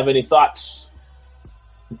 Dana, you have any thoughts?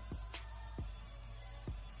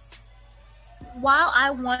 While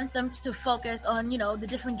I want them to focus on, the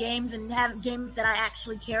different games and have games that I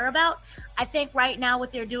actually care about, I think right now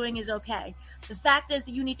what they're doing is okay. The fact is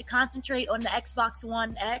that you need to concentrate on the Xbox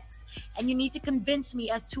One X, and you need to convince me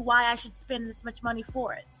as to why I should spend this much money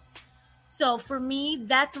for it. So for me,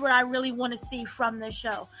 that's what I really want to see from this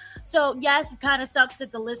show. So yes, it kind of sucks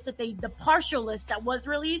that the partial list that was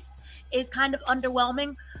released is kind of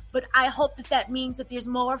underwhelming, but I hope that means that there's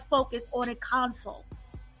more focus on a console.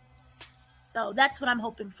 So that's what I'm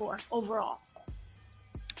hoping for overall.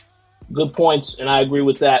 Good points, and I agree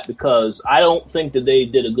with that, because I don't think that they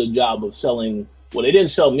did a good job of selling. Well, they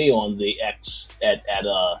didn't sell me on the X at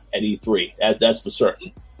E3. That's for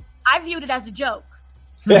certain. I viewed it as a joke.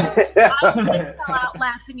 I fell out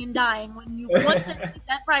laughing and dying when you once said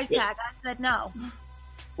that price tag. I said no.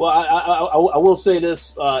 Well, I will say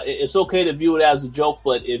this: it's okay to view it as a joke,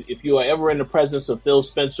 but if you are ever in the presence of Phil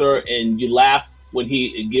Spencer and you laugh when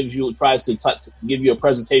he tries to give you a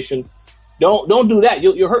presentation, don't do that.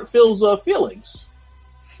 You'll hurt Phil's feelings.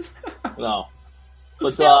 No,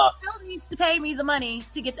 but Phil needs to pay me the money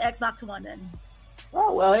to get the Xbox One then.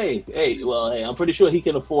 Oh, well, hey, I'm pretty sure he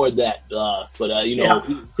can afford that. But he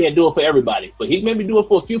can't do it for everybody. But he can maybe do it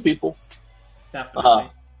for a few people. Definitely.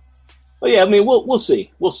 But yeah, I mean, we'll see.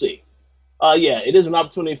 We'll see. Yeah, it is an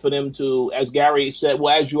opportunity for them to, as Gary said,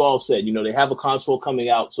 well, as you all said, they have a console coming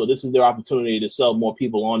out, so this is their opportunity to sell more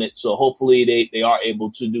people on it. So hopefully they are able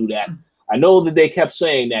to do that. I know that they kept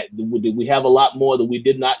saying that we have a lot more that we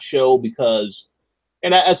did not show because,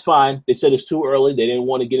 and that's fine. They said it's too early. They didn't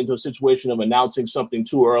want to get into a situation of announcing something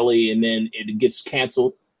too early and then it gets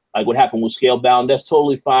canceled, like what happened with Scalebound. That's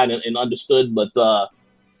totally fine and understood, but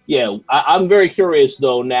yeah, I'm very curious,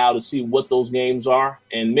 though, now to see what those games are.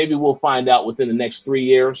 And maybe we'll find out within the next 3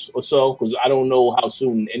 years or so, because I don't know how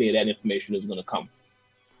soon any of that information is going to come.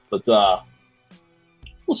 But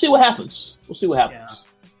we'll see what happens. Yeah.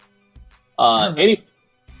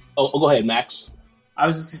 Go ahead, Max. I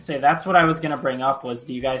was just going to say, that's what I was going to bring up was,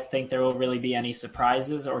 do you guys think there will really be any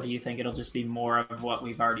surprises, or do you think it'll just be more of what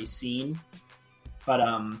we've already seen? But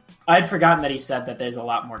I'd forgotten that he said that there's a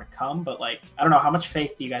lot more to come. But I don't know, how much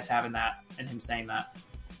faith do you guys have in that, in him saying that?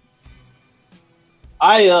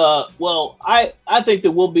 I think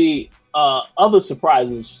there will be other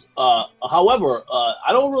surprises. However,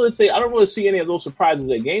 I don't really see any of those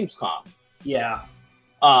surprises at Gamescom. Yeah.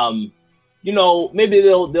 Maybe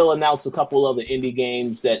they'll announce a couple of the indie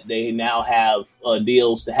games that they now have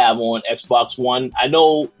deals to have on Xbox One. I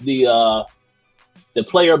know the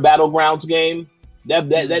Player Battlegrounds game.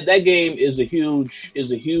 That game is a huge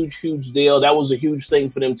deal. That was a huge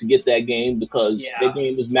thing for them to get that game because that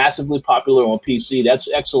game is massively popular on PC. That's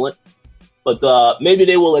excellent. But maybe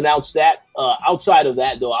they will announce that. Outside of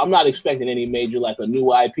that, though, I'm not expecting any major, like a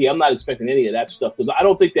new IP. I'm not expecting any of that stuff because I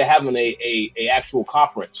don't think they're having a actual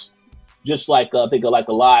conference. Just like think of like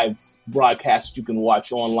a live broadcast you can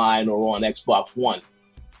watch online or on Xbox One.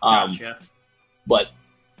 Gotcha. But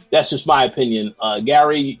that's just my opinion.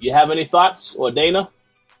 Gary, you have any thoughts, or Dana?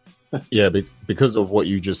 Yeah, because of what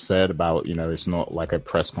you just said about, it's not like a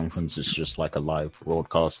press conference, it's just like a live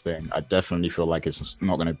broadcast thing. I definitely feel like we're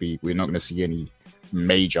not going to see any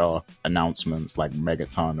major announcements like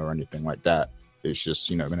Megaton or anything like that. It's just,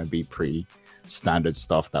 going to be pretty standard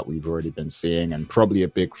stuff that we've already been seeing, and probably a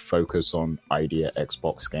big focus on idea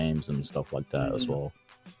Xbox games and stuff like that as well.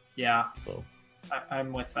 Yeah, so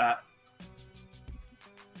I'm with that.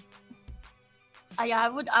 Yeah,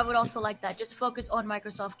 I would also like that. Just focus on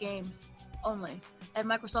Microsoft games only, and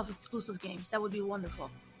Microsoft exclusive games. That would be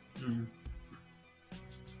wonderful. Mm-hmm.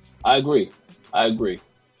 I agree.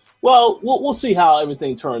 Well, we'll see how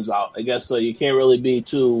everything turns out. I guess you can't really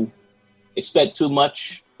expect too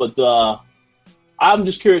much, but I'm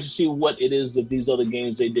just curious to see what it is that these other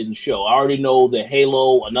games they didn't show. I already know that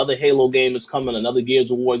another Halo game is coming, another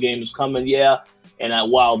Gears of War game is coming, yeah.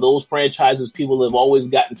 And while those franchises, people have always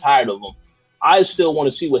gotten tired of them, I still want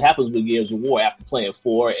to see what happens with Gears of War after playing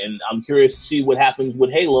 4, and I'm curious to see what happens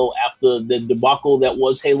with Halo after the debacle that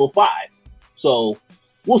was Halo 5. So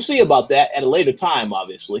we'll see about that at a later time,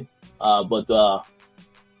 obviously. For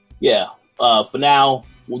now,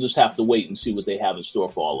 we'll just have to wait and see what they have in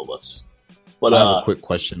store for all of us. But I have a quick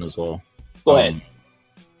question as well. Go ahead.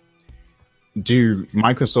 Do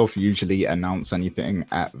Microsoft usually announce anything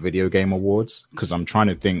at Video Game Awards? Because I'm trying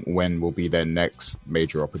to think when will be their next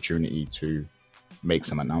major opportunity to make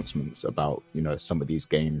some announcements about, some of these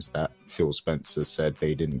games that Phil Spencer said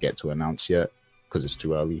they didn't get to announce yet because it's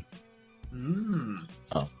too early.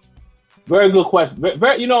 Oh. Very good question.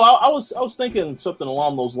 I was thinking something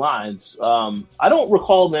along those lines. I don't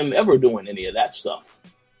recall them ever doing any of that stuff.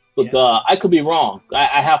 But I could be wrong.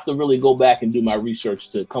 I have to really go back and do my research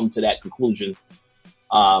to come to that conclusion.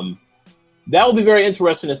 That would be very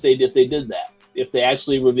interesting if they did that. If they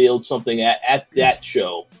actually revealed something at that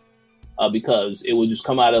show, because it would just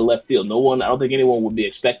come out of left field. I don't think anyone would be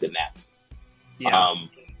expecting that. Yeah.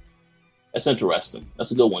 That's interesting.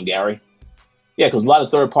 That's a good one, Gary. Yeah, because a lot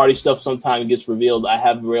of third-party stuff sometimes gets revealed. I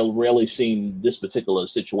have rarely seen this particular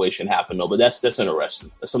situation happen, though. But that's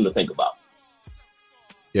interesting. That's something to think about.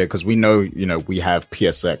 Yeah, because we know, we have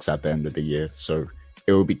PSX at the end of the year, so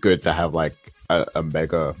it would be good to have like a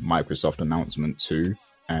mega Microsoft announcement too.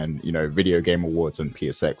 And, Video Game Awards and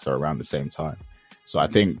PSX are around the same time. So I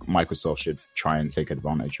think Microsoft should try and take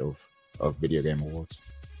advantage of Video Game Awards.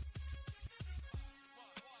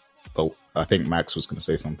 But I think Max was going to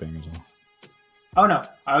say something as well. Oh, no,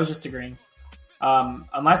 I was just agreeing.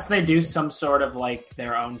 Unless they do some sort of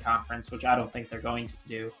their own conference, which I don't think they're going to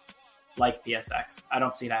do. Like PSX. I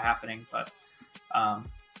don't see that happening, but I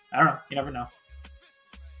don't know. You never know.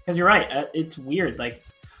 Because you're right. It's weird.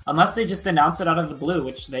 Unless they just announce it out of the blue,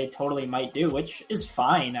 which they totally might do, which is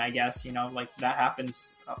fine, I guess. That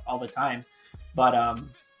happens all the time. But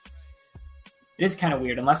it is kind of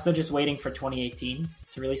weird. Unless they're just waiting for 2018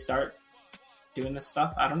 to really start doing this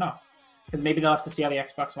stuff. I don't know. Because maybe they'll have to see how the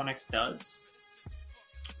Xbox One X does.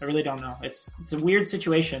 I really don't know. It's a weird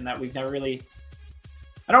situation that we've never really.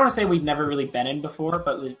 I don't want to say we've never really been in before,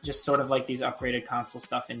 but just sort of like these upgraded console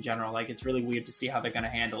stuff in general. Like, it's really weird to see how they're going to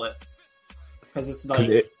handle it, because it's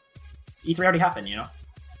like E3 already happened, you know.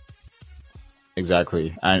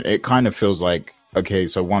 Exactly, and it kind of feels like, okay,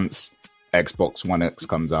 so once Xbox One X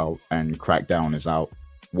comes out and Crackdown is out,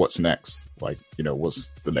 what's next? Like, you know,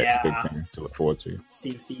 what's the next big thing to look forward to?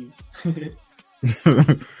 Sea of Thieves.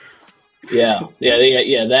 Yeah.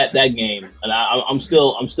 That game, and I'm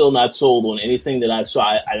still not sold on anything that I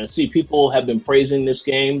saw. I see people have been praising this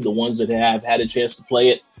game, the ones that have had a chance to play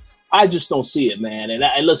it. I just don't see it, man.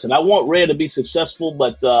 And listen, I want Rare to be successful,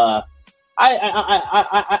 but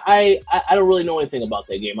I don't really know anything about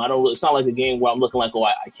that game. It's not like a game where I'm looking like, oh,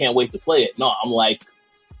 I can't wait to play it. No, I'm like,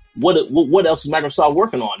 what else is Microsoft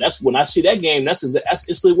working on? That's when I see that game. That's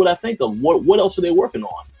instantly what I think of. What else are they working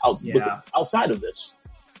on outside of this?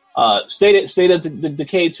 State of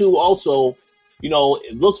Decay 2 also, you know,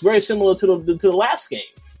 it looks very similar to the last game.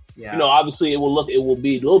 Yeah. You know, obviously it will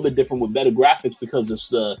be a little bit different with better graphics because it's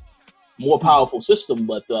the more powerful system.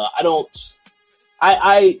 But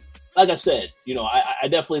I like I said, you know, I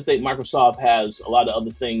definitely think Microsoft has a lot of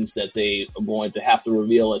other things that they are going to have to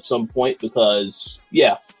reveal at some point because,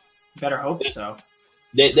 yeah. Better hope so.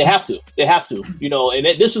 They have to. They have to. You know, and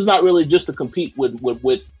this is not really just to compete with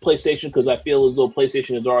PlayStation, because I feel as though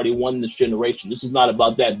PlayStation has already won this generation. This is not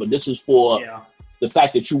about that, but this is for the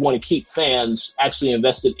fact that you want to keep fans actually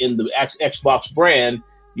invested in the Xbox brand.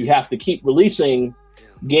 You have to keep releasing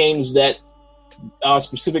games that are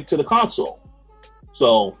specific to the console.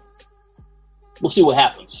 So we'll see what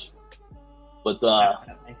happens. But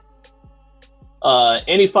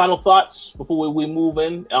any final thoughts before we move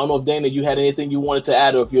in? I don't know if Dana, you had anything you wanted to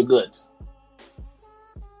add, or if you're good.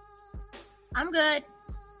 I'm good.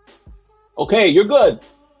 Okay, you're good.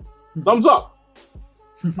 Thumbs up.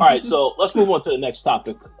 All right, so let's move on to the next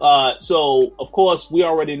topic. So, of course, we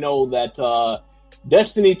already know that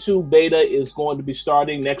Destiny 2 beta is going to be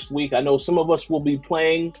starting next week. I know some of us will be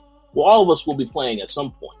playing. Well, all of us will be playing at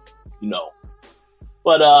some point, you know.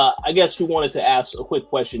 But I guess we wanted to ask a quick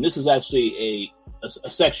question. This is actually a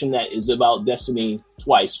section that is about Destiny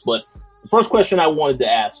twice. But the first question I wanted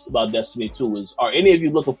to ask about Destiny 2 is, are any of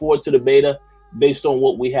you looking forward to the beta based on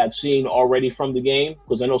what we have seen already from the game?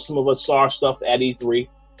 Because I know some of us saw stuff at E3.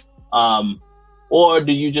 Or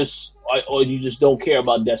do you just don't care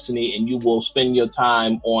about Destiny and you will spend your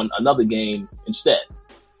time on another game instead?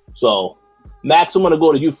 So, Max, I'm going to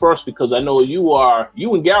go to you first because I know you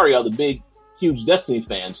and Gary are the big, huge Destiny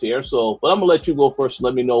fans here. So, but I'm going to let you go first and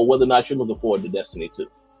let me know whether or not you're looking forward to Destiny 2.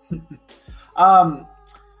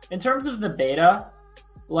 In terms of the beta,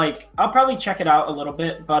 like, I'll probably check it out a little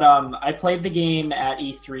bit, but I played the game at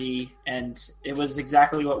E3 and it was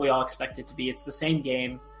exactly what we all expect it to be. It's the same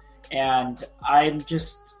game, and I'm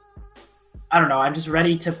just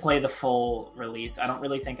ready to play the full release. I don't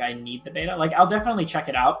really think I need the beta. Like, I'll definitely check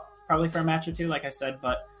it out, probably for a match or two, like I said,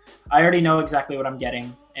 but I already know exactly what I'm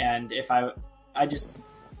getting, and if I just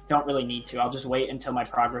don't really need to. I'll just wait until my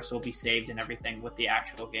progress will be saved and everything with the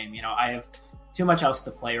actual game. You know, I have too much else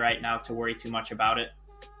to play right now to worry too much about it.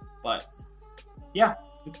 But yeah,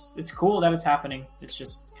 it's cool that it's happening. It's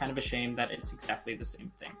just kind of a shame that it's exactly the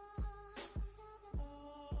same thing.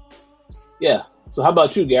 Yeah. So how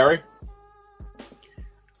about you, Gary?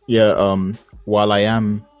 Yeah, while I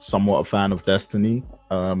am somewhat a fan of Destiny,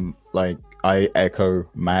 like, I echo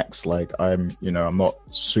Max. Like, I'm not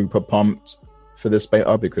super pumped for this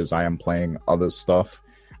beta because I am playing other stuff.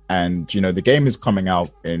 And, you know, the game is coming out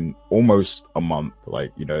in almost a month.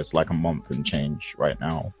 Like, you know, it's like a month and change right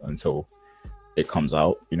now until it comes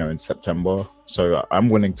out, you know, in September. So I'm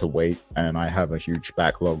willing to wait, and I have a huge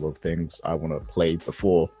backlog of things I want to play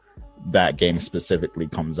before that game specifically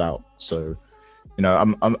comes out. So, you know,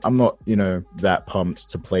 I'm not, you know, that pumped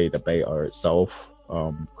to play the beta itself,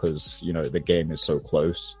 because, you know, the game is so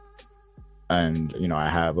close, and, you know, I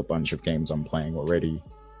have a bunch of games I'm playing already.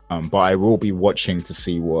 But I will be watching to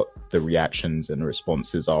see what the reactions and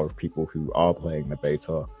responses are of people who are playing the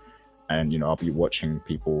beta. And, you know, I'll be watching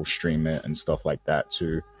people stream it and stuff like that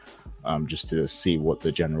too, just to see what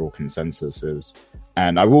the general consensus is.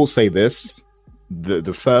 And I will say this, the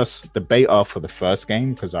beta for the first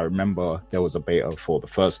game, because I remember there was a beta for the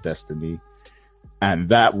first Destiny, and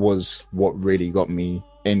that was what really got me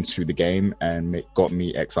into the game and got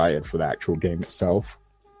me excited for the actual game itself.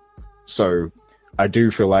 So I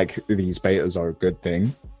do feel like these betas are a good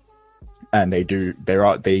thing, and they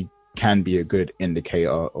can be a good indicator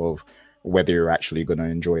of whether you're actually going to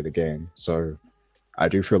enjoy the game. So, I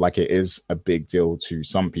do feel like it is a big deal to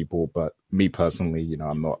some people, but me personally, you know,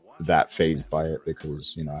 I'm not that fazed by it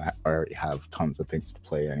because, you know, I already have tons of things to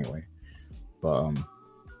play anyway. But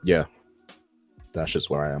yeah, that's just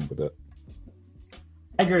where I am with it.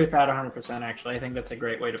 I agree with that 100%, actually. I think that's a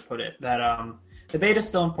great way to put it. That the beta is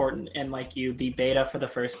still important, and like you, the beta for the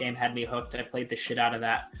first game had me hooked. I played the shit out of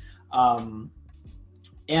that.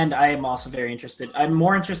 And I am also very interested. I'm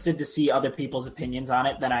more interested to see other people's opinions on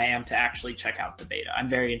it than I am to actually check out the beta. I'm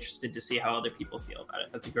very interested to see how other people feel about it.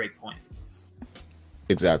 That's a great point.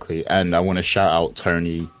 Exactly. And I want to shout out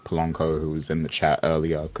Tony Polanco, who was in the chat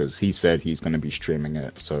earlier, because he said he's going to be streaming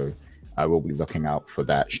it. So I will be looking out for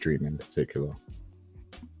that stream in particular.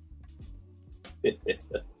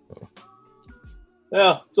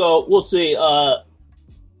 Yeah, so we'll see.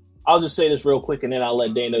 I'll just say this real quick, and then I'll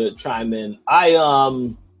let Dana chime in.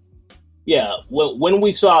 When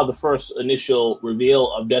we saw the first initial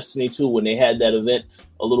reveal of Destiny 2, when they had that event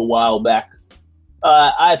a little while back,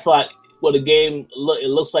 I thought, well, the game, it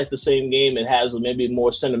looks like the same game. It has maybe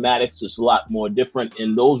more cinematics. It's a lot more different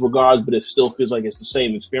in those regards, but it still feels like it's the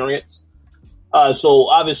same experience. So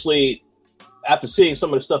obviously, after seeing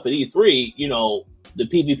some of the stuff at E3, you know, the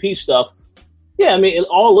PvP stuff, yeah, I mean, it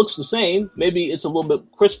all looks the same. Maybe it's a little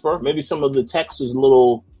bit crisper. Maybe some of the text is a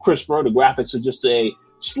little crisper. The graphics are just a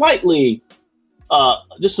slight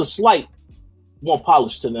more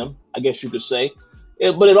polished to them, I guess you could say.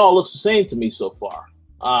 But it all looks the same to me so far.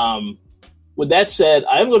 With that said,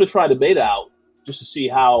 I am going to try the beta out just to see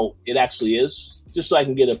how it actually is, just so I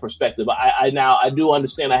can get a perspective. I do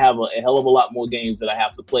understand I have a hell of a lot more games that I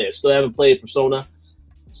have to play. I still haven't played Persona.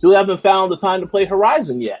 Still haven't found the time to play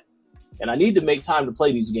Horizon yet. And I need to make time to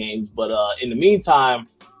play these games. But in the meantime,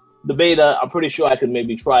 the beta, I'm pretty sure I could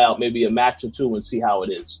maybe try out maybe a match or two and see how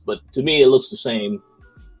it is. But to me, it looks the same.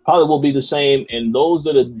 Probably will be the same. And those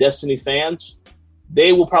that are Destiny fans,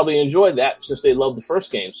 they will probably enjoy that since they love the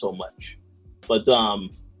first game so much. But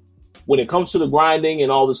when it comes to the grinding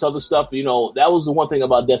and all this other stuff, you know, that was the one thing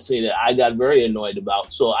about Destiny that I got very annoyed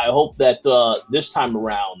about. So I hope that this time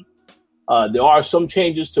around, there are some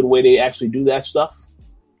changes to the way they actually do that stuff.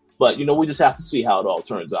 But, you know, we just have to see how it all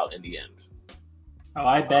turns out in the end. Oh,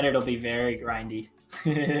 I bet it'll be very grindy.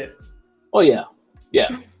 Oh, yeah.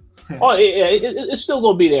 Yeah. It's still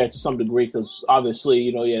going to be there to some degree because obviously,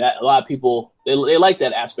 you know, a lot of people, they like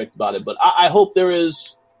that aspect about it. But I hope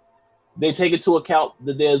they take into account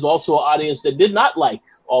that there's also an audience that did not like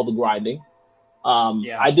all the grinding.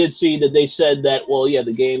 I did see that they said that, well, yeah,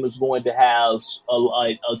 the game is going to have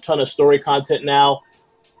a ton of story content now.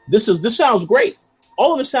 This sounds great.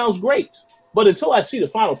 All of it sounds great. But until I see the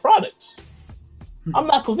final products, I'm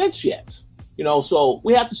not convinced yet. You know, so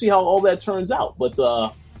we have to see how all that turns out. But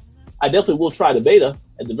I definitely will try the beta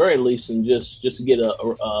at the very least, and just to get a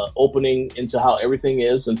opening into how everything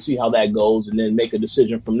is and see how that goes, and then make a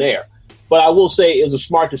decision from there. But I will say it's a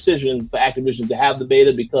smart decision for Activision to have the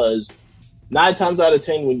beta, because 9 times out of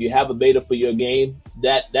 10, when you have a beta for your game,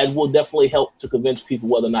 that will definitely help to convince people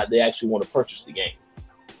whether or not they actually want to purchase the game.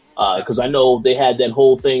 Because I know they had that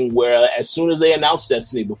whole thing where as soon as they announced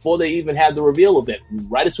Destiny, before they even had the reveal event,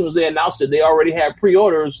 right as soon as they announced it, they already had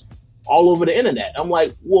pre-orders all over the internet. I'm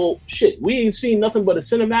like, well, shit, we ain't seen nothing but a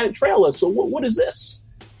cinematic trailer. So what is this?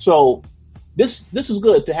 So this is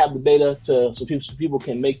good to have the beta so people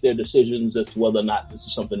can make their decisions as to whether or not this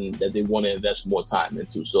is something that they want to invest more time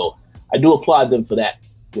into. So I do applaud them for that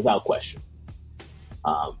without question.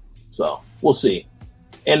 So we'll see.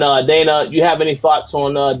 And Dana, you have any thoughts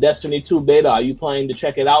on Destiny 2 beta? Are you planning to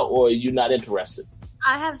check it out, or are you not interested?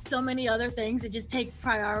 I have so many other things that just take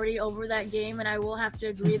priority over that game, and I will have to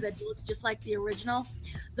agree that it looks just like the original.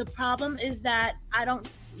 The problem is that I don't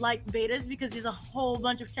like betas because there's a whole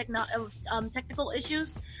bunch of technical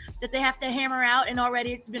issues that they have to hammer out, and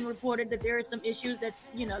already it's been reported that there are some issues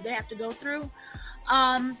that's, you know, they have to go through.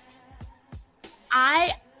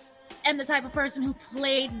 I am the type of person who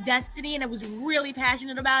played Destiny and I was really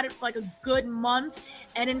passionate about it for like a good month,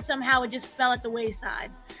 and then somehow it just fell at the wayside.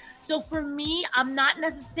 So for me, I'm not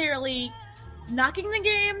necessarily knocking the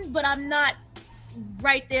game, but I'm not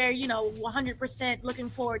right there, you know, 100%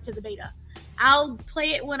 looking forward to the beta. I'll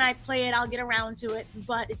play it when I play it. I'll get around to it,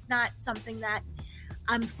 but it's not something that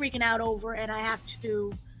I'm freaking out over and I have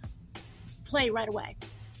to play right away.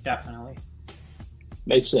 Definitely.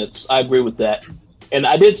 Makes sense. I agree with that. And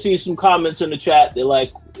I did see some comments in the chat. They're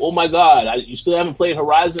like, "Oh my God, you still haven't played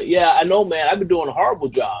Horizon?" Yeah, I know, man. I've been doing a horrible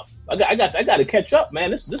job. I got to catch up,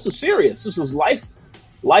 man. This is serious. This is life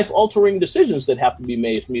altering decisions that have to be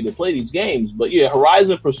made for me to play these games. But yeah,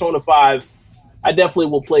 Horizon, Persona 5, I definitely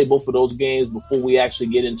will play both of those games before we actually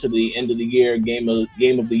get into the end of the year game of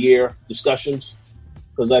the year discussions.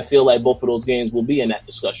 because I feel like both of those games will be in that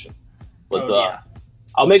discussion. But yeah.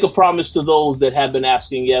 I'll make a promise to those that have been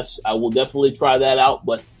asking. Yes, I will definitely try that out,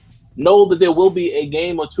 but know that there will be a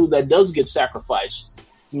game or two that does get sacrificed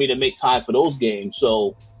for me to make time for those games.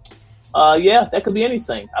 So, yeah, that could be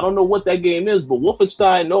anything. I don't know what that game is, but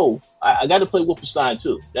Wolfenstein, no. I got to play Wolfenstein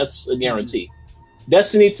 2. That's a guarantee.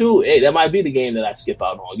 Destiny 2, hey, that might be the game that I skip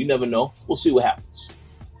out on. You never know. We'll see what happens.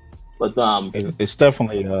 But it's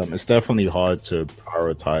definitely hard to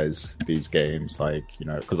prioritize these games, like, you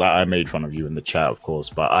know, because I made fun of you in the chat, of course,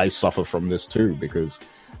 but I suffer from this too because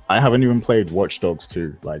I haven't even played Watch Dogs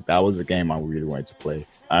 2. Like, that was a game I really wanted to play.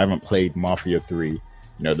 I haven't played Mafia 3. You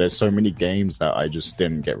know, there's so many games that I just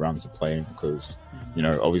didn't get around to playing because, you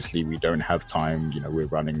know, obviously we don't have time. You know, we're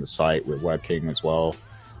running the site, we're working as well,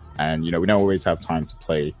 and, you know, we don't always have time to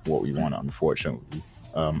play what we want, unfortunately.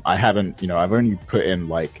 I've only put in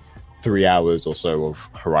like 3 hours or so of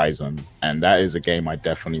Horizon, and that is a game I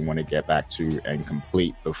definitely want to get back to and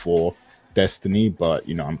complete before Destiny, but,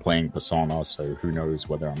 you know, I'm playing Persona, so who knows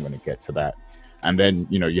whether I'm going to get to that. And then,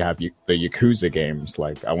 you know, you have the Yakuza games,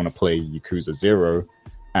 like I want to play Yakuza 0,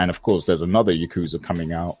 and of course there's another Yakuza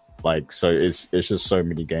coming out, like, so it's just so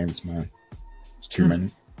many games, man. It's too many.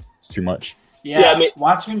 It's too much. Yeah, I mean,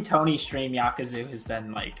 watching Tony stream Yakuza has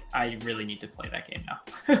been like, I really need to play that game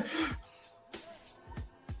now.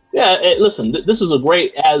 Yeah, listen, this is a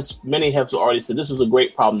great, as many have already said, this is a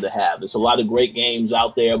great problem to have. There's a lot of great games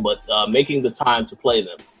out there, but making the time to play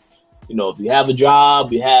them. You know, if you have a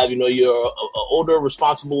job, you have, you know, you're an older,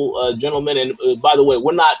 responsible gentleman. And by the way,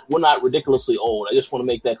 we're not ridiculously old. I just want to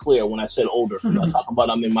make that clear when I said older. I'm not talking about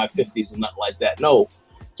I'm in my 50s and nothing like that. No,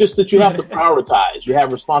 just that you have to prioritize. You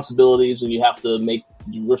have responsibilities and you have to make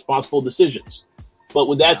responsible decisions. But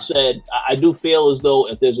with that said, I do feel as though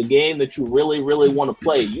if there's a game that you really, really want to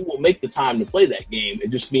play, you will make the time to play that game.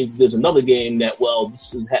 It just means there's another game that, well,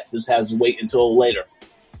 this has to wait until later.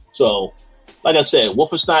 So, like I said,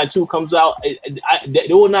 Wolfenstein 2 comes out.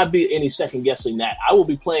 There will not be any second guessing that. I will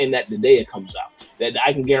be playing that the day it comes out. That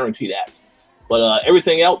I can guarantee that. But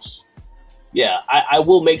everything else, yeah, I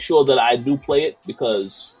will make sure that I do play it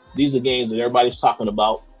because these are games that everybody's talking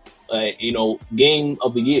about. You know, game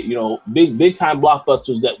of the year, you know, big time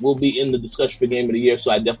blockbusters that will be in the discussion for game of the year.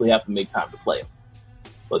 So I definitely have to make time to play it.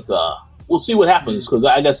 But we'll see what happens because,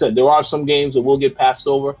 like I said, there are some games that will get passed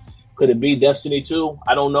over. Could it be Destiny 2?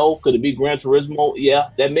 I don't know. Could it be Gran Turismo?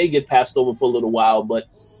 Yeah, that may get passed over for a little while, but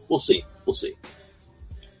we'll see. We'll see.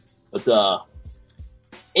 But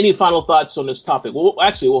any final thoughts on this topic? Well,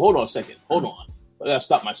 hold on a second. Hold on. I gotta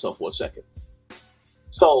stop myself for a second.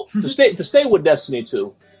 So to stay with Destiny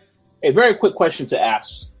 2. A very quick question to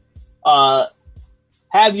ask.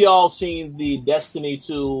 Have y'all seen the Destiny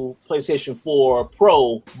 2 PlayStation 4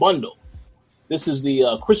 Pro bundle? This is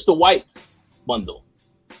the Crystal White bundle.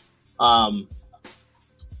 Are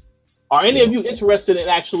any of you interested in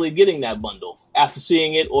actually getting that bundle after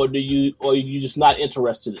seeing it, or are you just not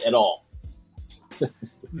interested at all?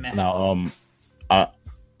 Now,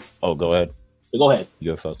 go ahead. Go ahead.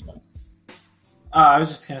 You go first, man. I was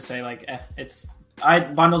just gonna say, like,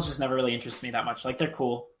 bundles just never really interest me that much. Like, they're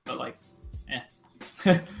cool, but like,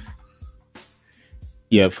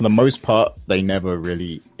 Yeah, for the most part, they never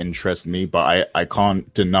really interest me. But I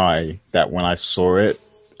can't deny that when I saw it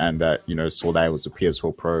and that, you know, saw that it was a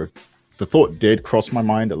PS4 Pro, the thought did cross my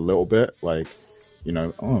mind a little bit. Like, you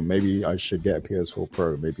know, oh, maybe I should get a PS4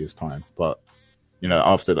 Pro. Maybe it's time. But, you know,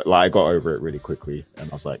 after that, like, I got over it really quickly,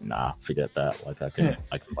 and I was like, nah, forget that. Like, I can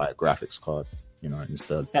buy a graphics card, you know,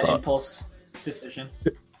 instead. That impulse decision.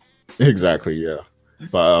 Exactly, yeah.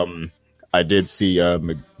 But I did see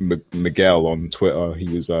Miguel on Twitter. He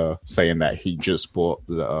was saying that he just bought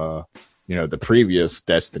the the previous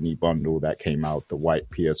Destiny bundle that came out, the white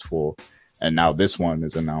PS4, and now this one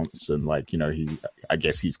is announced, and like, you know, I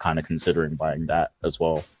guess he's kind of considering buying that as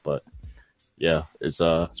well. But yeah, it's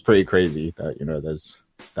pretty crazy that, you know,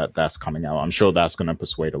 that's coming out. I'm sure that's going to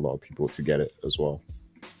persuade a lot of people to get it as well.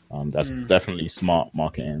 That's definitely smart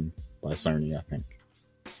marketing by Sony, I think.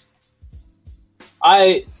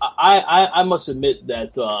 I must admit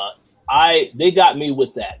that they got me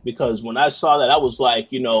with that, because when I saw that, I was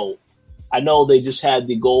like, you know, I know they just had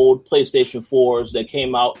the gold PlayStation 4s that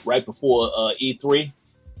came out right before E3,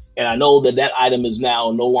 and I know that item is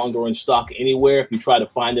now no longer in stock anywhere. If you try to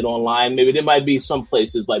find it online, maybe there might be some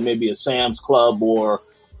places like maybe a Sam's Club or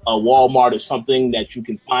a Walmart or something that you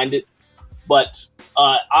can find it. But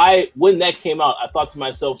when that came out, I thought to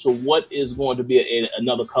myself, so what is going to be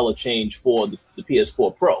another color change for the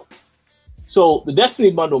PS4 Pro? So the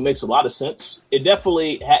Destiny bundle makes a lot of sense. It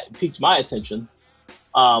definitely piqued my attention.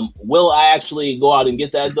 Will I actually go out and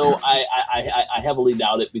get that though? I heavily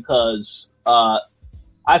doubt it because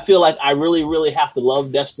I feel like I really, really have to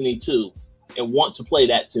love Destiny 2 and want to play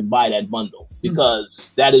that to buy that bundle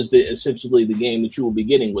because that is essentially the game that you will be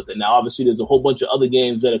getting with it. Now, obviously, there's a whole bunch of other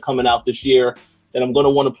games that are coming out this year that I'm going to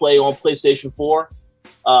want to play on PlayStation 4.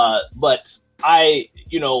 But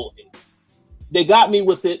they got me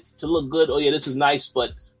with it to look good. Oh yeah, this is nice,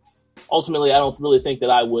 but ultimately, I don't really think that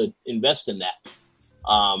I would invest in that.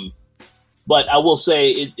 But I will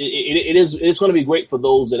say it's going to be great for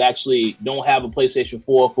those that actually don't have a PlayStation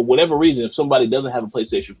 4 for whatever reason. If somebody doesn't have a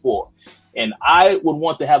PlayStation 4, and I would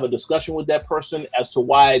want to have a discussion with that person as to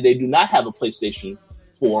why they do not have a PlayStation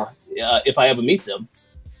 4 if I ever meet them.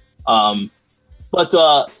 But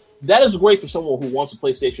that is great for someone who wants a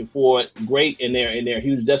PlayStation 4. Great, and they're a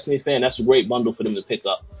huge Destiny fan. That's a great bundle for them to pick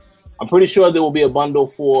up. I'm pretty sure there will be a bundle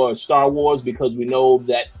for Star Wars because we know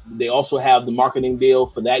that they also have the marketing deal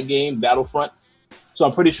for that game, Battlefront. So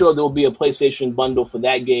I'm pretty sure there will be a PlayStation bundle for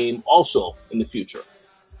that game also in the future,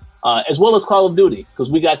 as well as Call of Duty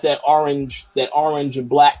because we got that orange and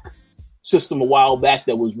black system a while back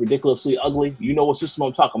that was ridiculously ugly. You know what system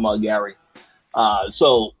I'm talking about, Gary.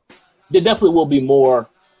 So there definitely will be more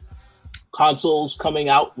consoles coming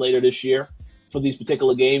out later this year for these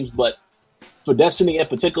particular games, but for Destiny in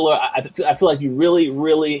particular, I feel like you really,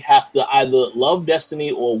 really have to either love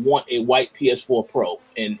Destiny or want a white PS4 Pro.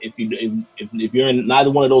 And if you're in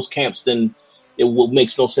neither one of those camps, then it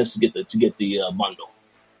makes no sense to get the bundle.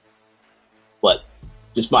 But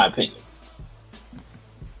just my opinion.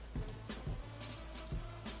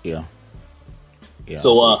 Yeah.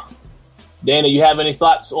 So, Dana, you have any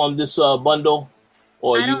thoughts on this bundle?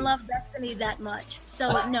 Or I don't love Destiny that much, so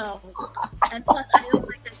no. And plus, I don't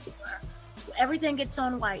like that. Everything gets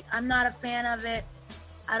on white. I'm not a fan of it.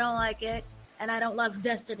 I don't like it, and I don't love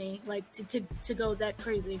Destiny like to go that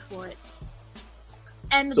crazy for it.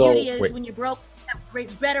 And the beauty is when you're broke, you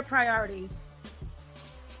have better priorities.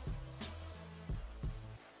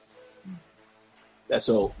 That's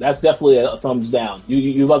definitely a thumbs down.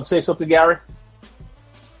 You about to say something, Gary?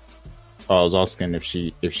 I was asking if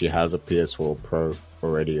she has a PS4 Pro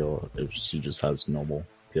already, or if she just has normal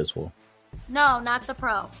PS4. No, not the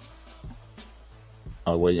Pro.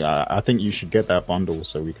 Oh well, yeah. I think you should get that bundle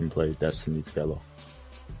so we can play Destiny together.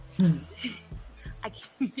 Let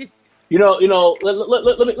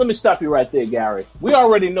me stop you right there, Gary. We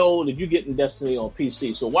already know that you're getting Destiny on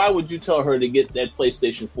PC, so why would you tell her to get that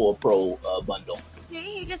PlayStation 4 Pro bundle?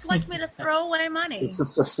 He just wants me to throw away money. So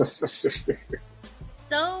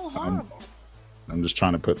horrible. I'm just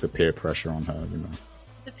trying to put the peer pressure on her,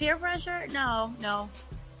 The peer pressure? No.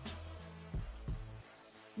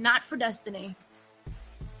 Not for Destiny.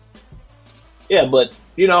 Yeah, but,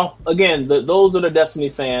 again, those are the Destiny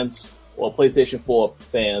fans or PlayStation 4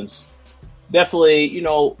 fans. Definitely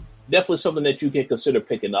something that you can consider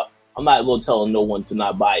picking up. I'm not going to tell no one to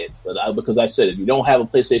not buy it, but because I said if you don't have a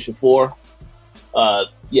PlayStation 4,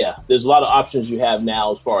 there's a lot of options you have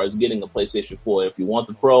now as far as getting a PlayStation 4. If you want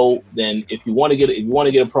the Pro, then if you want to get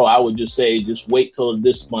a Pro, I would just say just wait till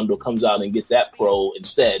this bundle comes out and get that Pro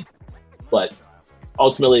instead. But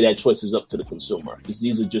ultimately, that choice is up to the consumer.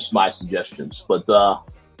 These are just my suggestions, but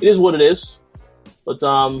it is what it is. But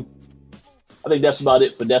I think that's about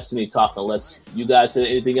it for Destiny talk. Unless you guys have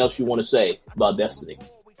anything else you want to say about Destiny.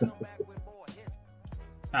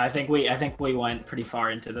 I think we went pretty far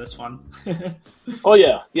into this one. Oh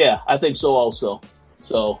yeah, I think so also.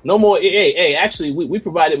 So no more. Hey, actually, we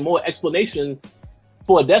provided more explanation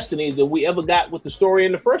for Destiny than we ever got with the story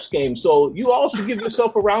in the first game. So you all should give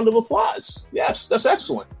yourself a round of applause. Yes, that's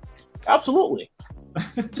excellent. Absolutely.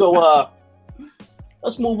 So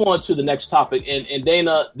let's move on to the next topic. And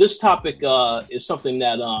Dana, this topic is something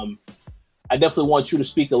that I definitely want you to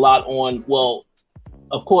speak a lot on. Well,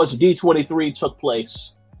 of course, D23 took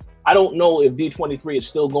place. I don't know if D23 is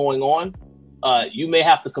still going on. You may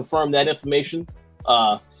have to confirm that information.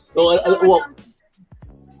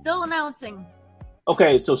 Still announcing.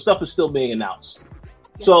 Okay, so stuff is still being announced.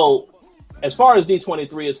 Yes. So as far as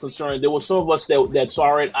D23 is concerned, there were some of us that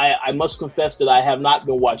saw it. I must confess that I have not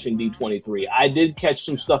been watching D23. I did catch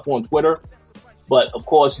some stuff on Twitter, but of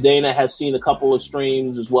course Dana has seen a couple of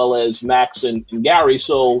streams as well as Max and Gary.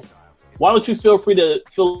 So why don't you feel free to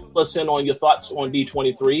fill us in on your thoughts on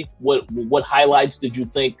D23? What highlights did you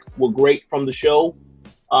think were great from the show?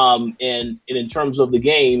 And in terms of the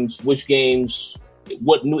games, which games,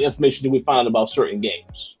 what new information did we find about certain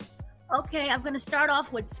games? Okay, I'm going to start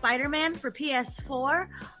off with Spider-Man for PS4.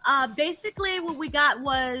 Basically, what we got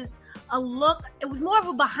was a look. It was more of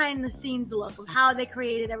a behind-the-scenes look of how they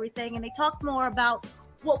created everything, and they talked more about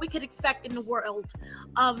what we could expect in the world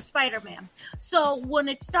of Spider-Man. So when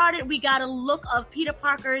it started, we got a look of Peter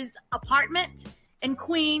Parker's apartment in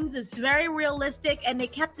Queens. It's very realistic, and they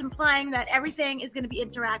kept implying that everything is going to be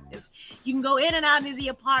interactive. You can go in and out of the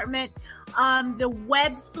apartment. The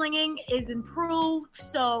web slinging is improved,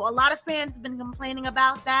 so a lot of fans have been complaining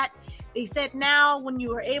about that. They said now when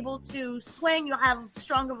you are able to swing, you'll have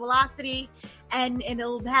stronger velocity, and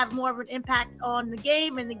it'll have more of an impact on the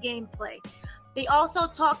game and the gameplay. They also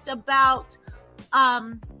talked about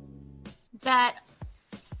that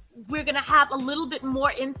we're going to have a little bit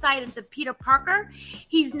more insight into Peter Parker.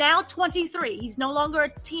 He's now 23. He's no longer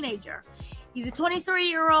a teenager. He's a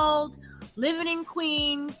 23-year-old living in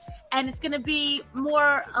Queens, and it's going to be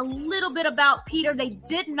a little bit about Peter. They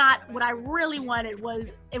did not, what I really wanted was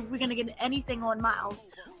if we're going to get anything on Miles.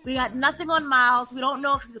 We got nothing on Miles. We don't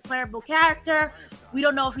know if he's a playable character. We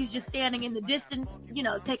don't know if he's just standing in the distance,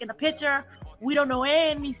 taking a picture. We don't know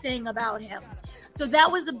anything about him. So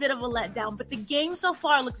that was a bit of a letdown. But the game so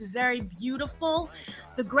far looks very beautiful.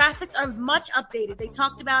 The graphics are much updated. They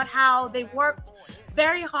talked about how they worked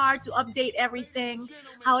very hard to update everything,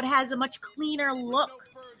 how it has a much cleaner look,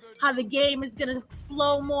 how the game is going to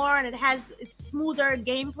flow more, and it has smoother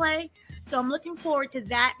gameplay. So I'm looking forward to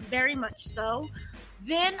that very much so.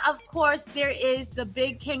 Then, of course, there is the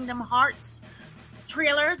big Kingdom Hearts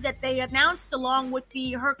trailer that they announced along with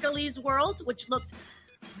the Hercules world, which looked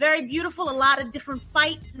very beautiful. A lot of different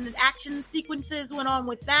fights and action sequences went on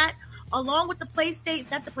with that, along with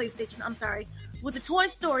with the Toy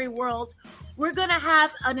Story world. We're going to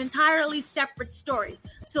have an entirely separate story.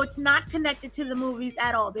 So it's not connected to the movies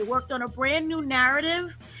at all. They worked on a brand new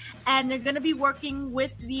narrative, and they're going to be working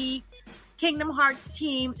with the Kingdom Hearts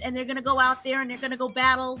team, and they're going to go out there and they're going to go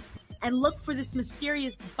battle and look for this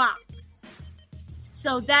mysterious box.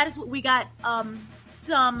 So that is what we got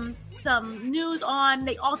some news on.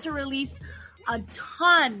 They also released a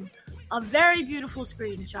ton of very beautiful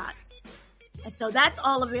screenshots. And so that's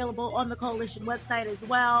all available on the Coalition website as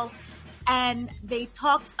well. And they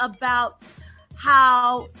talked about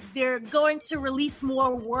how they're going to release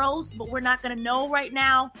more worlds, but we're not going to know right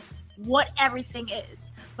now what everything is.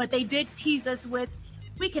 But they did tease us with,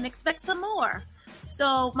 we can expect some more.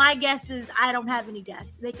 So my guess is I don't have any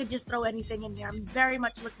guess. They could just throw anything in there. I'm very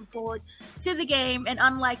much looking forward to the game. And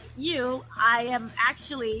unlike you, I am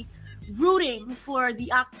actually rooting for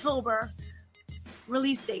the October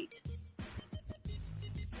release date.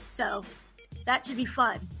 So that should be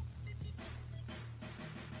fun.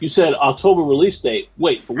 You said October release date.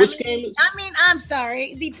 Wait, for which game? I'm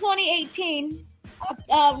sorry. The 2018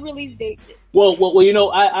 release date. Well,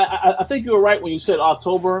 I think you were right when you said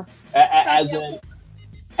October, No,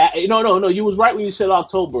 you was right when you said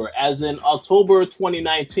October, as in October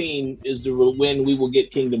 2019 is when we will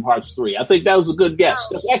get Kingdom Hearts 3. I think that was a good guess.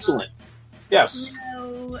 That's excellent. Yes.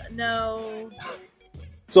 No.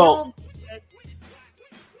 So,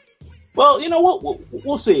 well, you know what?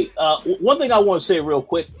 We'll see. One thing I want to say real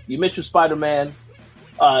quick, you mentioned Spider-Man.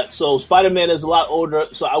 So Spider-Man is a lot older.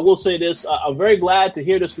 So I will say this. I'm very glad to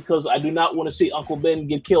hear this because I do not want to see Uncle Ben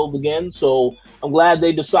get killed again. So I'm glad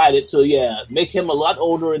they decided to, make him a lot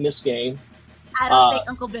older in this game. I don't think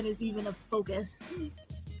Uncle Ben is even a focus.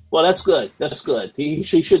 Well, that's good. That's good. He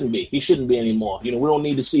shouldn't be. He shouldn't be anymore. We don't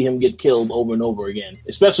need to see him get killed over and over again,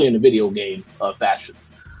 especially in the video game fashion.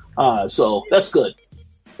 So that's good.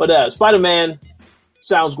 But Spider-Man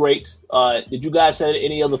sounds great. Did you guys have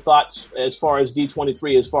any other thoughts as far as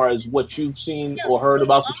D23, as far as what you've seen or heard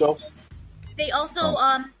about the show? They also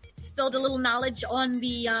spilled a little knowledge on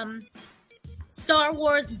the Star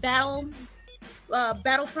Wars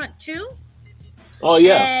Battlefront 2. Oh,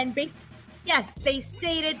 yeah. And yes, they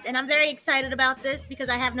stated, and I'm very excited about this because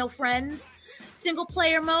I have no friends, single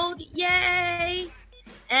player mode, yay!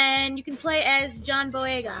 And you can play as John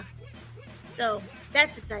Boyega. So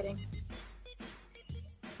that's exciting.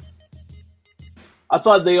 I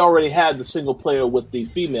thought they already had the single player with the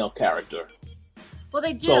female character. Well,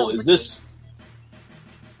 they do. So is this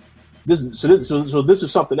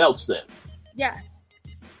is something else then? Yes.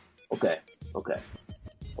 Okay.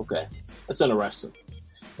 That's interesting.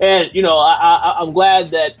 And I'm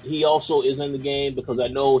glad that he also is in the game because I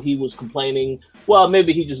know he was complaining. Well,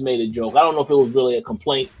 maybe he just made a joke. I don't know if it was really a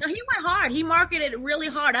complaint. No, he went hard. He marketed it really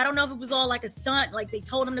hard. I don't know if it was all like a stunt, like they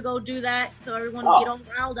told him to go do that so everyone would get all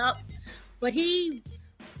riled up. But he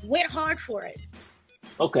went hard for it.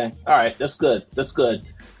 Okay. All right. That's good.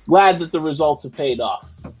 Glad that the results have paid off.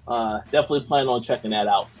 Definitely plan on checking that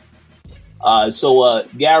out. So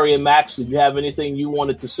Gary and Max, did you have anything you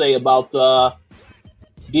wanted to say about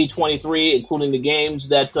D23, including the games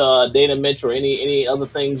that Dana mentioned, or any other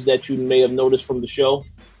things that you may have noticed from the show?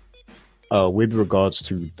 with regards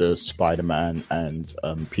to the Spider-Man and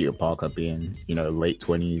Peter Parker being, late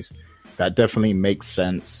 20s, that definitely makes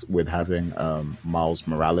sense with having Miles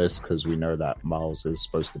Morales, because we know that Miles is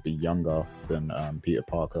supposed to be younger than Peter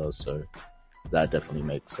Parker, so that definitely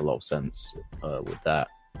makes a lot of sense with that.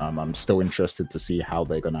 I'm still interested to see how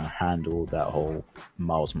they're going to handle that whole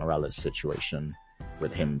Miles Morales situation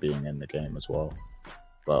with him being in the game as well.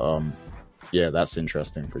 But yeah, that's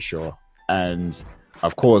interesting for sure. And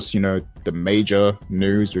of course, the major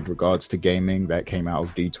news with regards to gaming that came out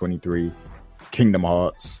of D23, Kingdom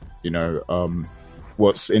Hearts.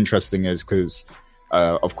 What's interesting is because,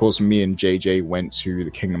 of course, me and JJ went to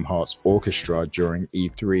the Kingdom Hearts Orchestra during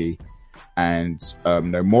E3, and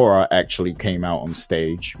Nomura actually came out on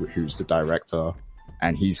stage, who's the director,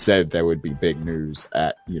 and he said there would be big news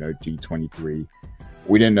at, D23.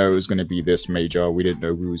 We didn't know it was going to be this major. We didn't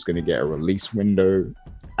know we was going to get a release window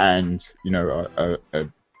and, a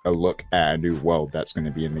look at a new world that's going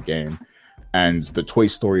to be in the game. And the Toy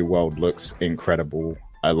Story world looks incredible.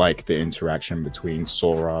 I like the interaction between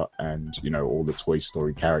Sora and, all the Toy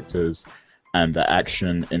Story characters. And the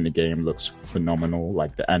action in the game looks phenomenal,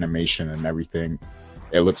 like the animation and everything.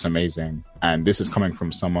 It looks amazing. And this is coming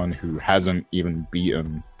from someone who hasn't even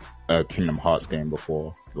beaten a Kingdom Hearts game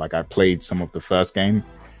before. Like, I played some of the first game.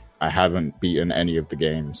 I haven't beaten any of the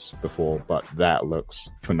games before, but that looks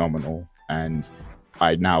phenomenal. And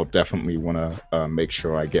I now definitely want to make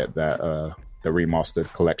sure I get that the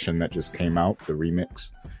remastered collection that just came out, the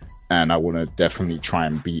remix. And I want to definitely try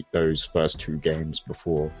and beat those first two games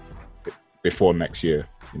before next year,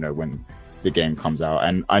 when the game comes out.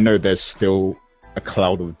 And I know there's still a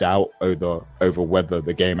cloud of doubt over whether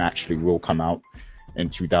the game actually will come out in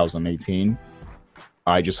 2018.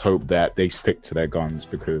 I just hope that they stick to their guns,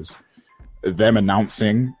 because them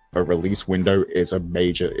announcing a release window is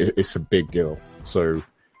it's a big deal. So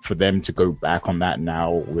for them to go back on that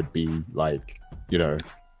now would be like, it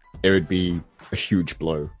would be a huge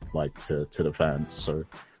blow, like to the fans. So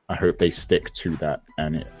I hope they stick to that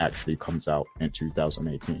and it actually comes out in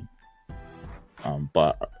 2018.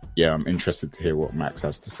 But yeah, I'm interested to hear what Max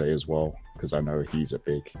has to say as well, because I know he's a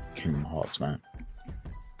big Kingdom Hearts fan.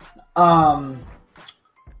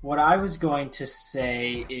 What I was going to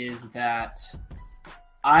say is that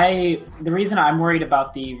the reason I'm worried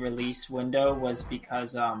about the release window was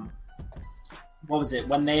because, what was it?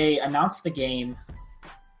 When they announced the game,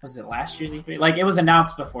 was it last year's E3? Like, it was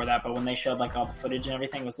announced before that, but when they showed like all the footage and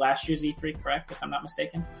everything, it was last year's E3, correct? If I'm not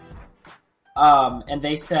mistaken. And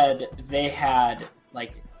they said they had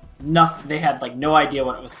like nothing. They had like no idea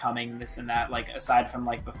what was coming, this and that. Like, aside from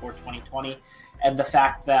like before 2020, and the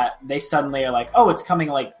fact that they suddenly are like, oh, it's coming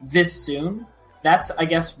like this soon. That's, I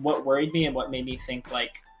guess, what worried me and what made me think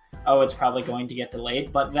like, oh, it's probably going to get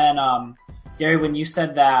delayed. But then, Gary, when you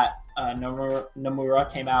said that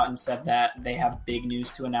Nomura came out and said that they have big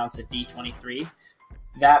news to announce at D23,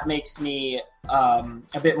 that makes me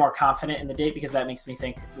a bit more confident in the date, because that makes me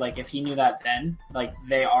think, like, if he knew that then, like,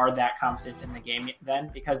 they are that confident in the game then,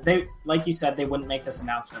 because they, like you said, they wouldn't make this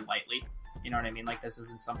announcement lightly. You know what I mean? Like, this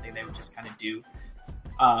isn't something they would just kind of do.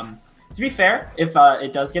 To be fair, if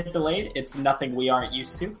it does get delayed, it's nothing we aren't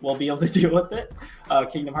used to. We'll be able to deal with it,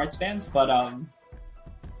 Kingdom Hearts fans. But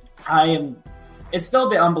it's still a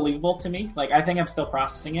bit unbelievable to me. Like, I think I'm still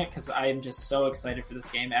processing it, because I am just so excited for this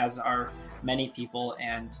game, as are many people.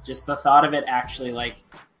 And just the thought of it actually, like,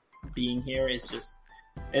 being here is just,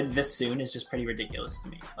 this soon is just pretty ridiculous to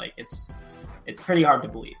me. Like, it's pretty hard to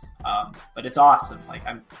believe. But it's awesome. Like,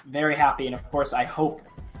 I'm very happy. And of course, I hope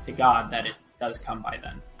to God that it does come by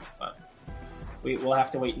then. But we'll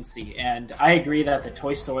have to wait and see. And I agree that the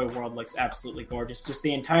Toy Story world looks absolutely gorgeous. Just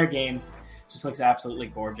the entire game just looks absolutely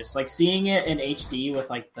gorgeous. Like, seeing it in HD with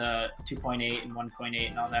like the 2.8 and 1.8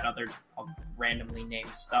 and all that other randomly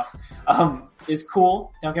named stuff is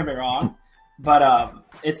cool. Don't get me wrong. But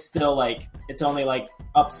it's still like, it's only like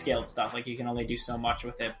upscaled stuff. Like, you can only do so much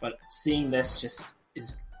with it. But seeing this just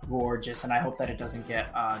is gorgeous. And I hope that it doesn't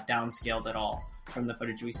get downscaled at all from the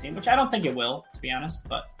footage we've seen, which I don't think it will, to be honest.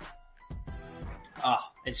 But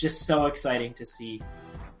it's just so exciting to see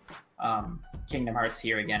Kingdom Hearts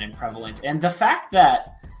here again and prevalent. And the fact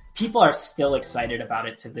that people are still excited about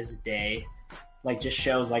it to this day, like, just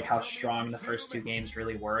shows like how strong the first two games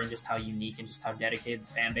really were, and just how unique and just how dedicated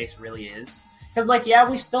the fan base really is. Because, like, yeah,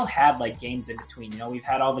 we still had like games in between. You know, we've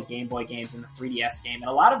had all the Game Boy games and the 3DS game, and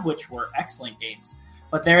a lot of which were excellent games.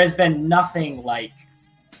 But there has been nothing like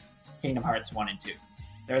Kingdom Hearts 1 and 2.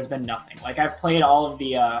 There has been nothing. Like, I've played all of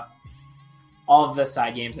the all of the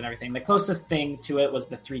side games and everything. The closest thing to it was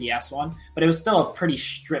the 3DS one, but it was still a pretty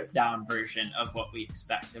stripped down version of what we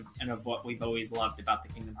expect and of what we've always loved about the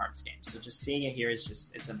Kingdom Hearts games. So just seeing it here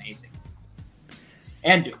is it's amazing.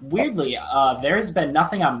 And weirdly, there has been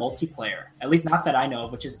nothing on multiplayer, at least not that I know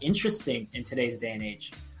of, which is interesting in today's day and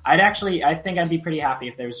age. I think I'd be pretty happy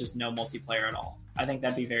if there was just no multiplayer at all. I think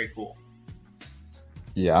that'd be very cool.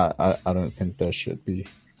 Yeah, I don't think there should be.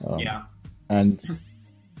 Yeah. And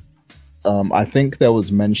I think there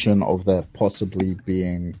was mention of there possibly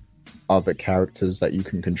being other characters that you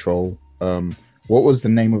can control. What was the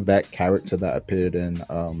name of that character that appeared in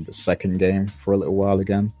the second game for a little while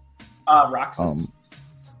again? Roxas.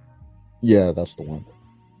 Yeah, that's the one.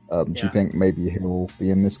 Do you think maybe he'll be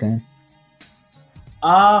in this game?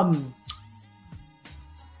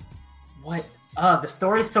 What? The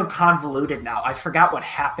story's so convoluted now. I forgot what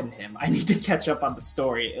happened to him. I need to catch up on the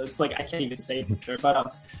story. It's like I can't even say for sure.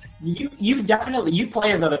 But you definitely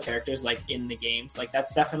play as other characters like in the games. Like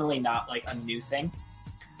that's definitely not like a new thing.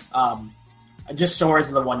 Just Sora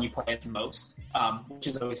is the one you play as most, which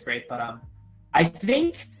is always great. But I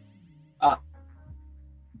think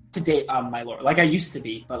to date on my lore, like I used to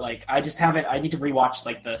be, but like I just haven't. I need to rewatch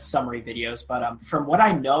like the summary videos. But from what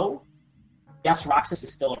I know, yes, Roxas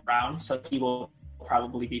is still around, so he will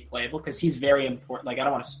probably be playable because he's very important. Like I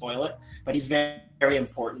don't want to spoil it, but he's very, very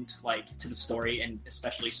important, like to the story and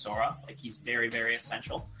especially Sora. Like he's very, very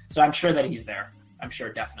essential. So I'm sure that he's there. I'm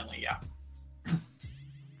sure, definitely, yeah.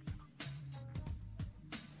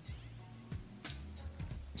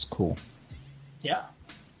 It's cool. Yeah,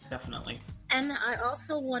 definitely. And I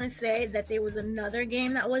also want to say that there was another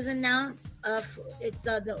game that was announced. It's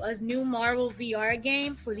a new Marvel VR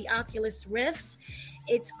game for the Oculus Rift.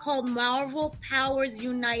 It's called Marvel Powers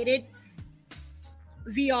United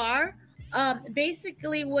VR.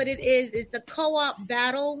 Basically what it is, it's a co-op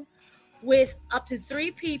battle with up to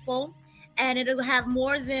 3 people, and it'll have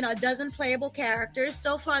more than a dozen playable characters.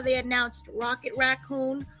 So far they announced Rocket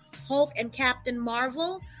Raccoon, Hulk, and Captain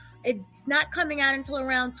Marvel. It's not coming out until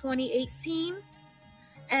around 2018,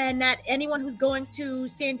 and that anyone who's going to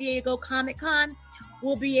San Diego Comic-Con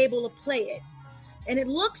will be able to play it. And it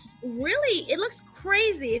looks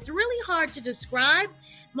crazy. It's really hard to describe,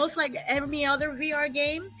 most like any other VR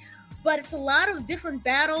game, but it's a lot of different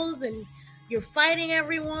battles, and you're fighting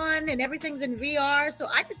everyone, and everything's in VR, so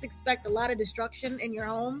I just expect a lot of destruction in your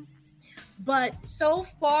home. But so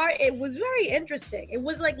far, it was very interesting. It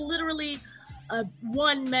was like literally a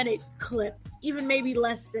 1-minute clip, even maybe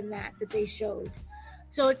less than that they showed.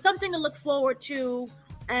 So it's something to look forward to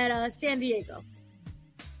at San Diego.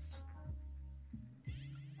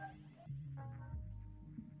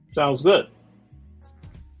 Sounds good.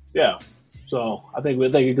 Yeah. So I think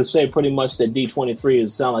you could say pretty much that D23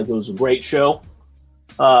 sounded like it was a great show.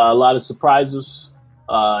 A lot of surprises,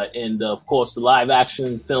 and of course the live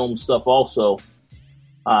action film stuff also.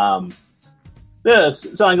 Yeah, it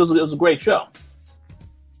sounded like it was a great show.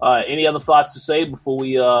 Any other thoughts to say before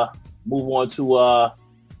we move on to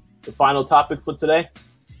the final topic for today?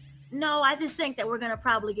 No, I just think that we're going to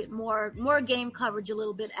probably get more game coverage a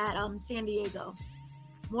little bit at San Diego.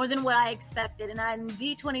 More than what I expected. And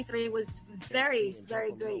D23 was very,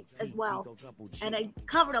 very great as well. And I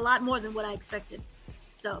covered a lot more than what I expected.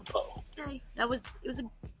 So, okay, it was a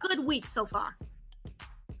good week so far.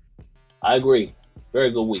 I agree. Very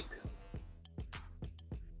good week.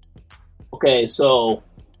 Okay, so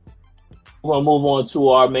we're going to move on to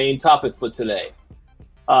our main topic for today.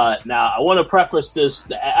 Now, I want to preface this,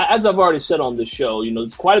 as I've already said on this show,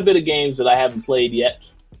 there's quite a bit of games that I haven't played yet.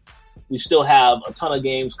 We still have a ton of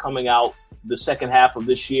games coming out the second half of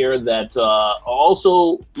this year that are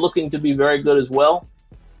also looking to be very good as well.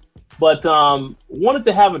 But wanted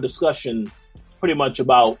to have a discussion pretty much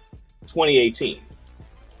about 2018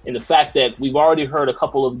 and the fact that we've already heard a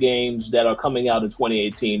couple of games that are coming out in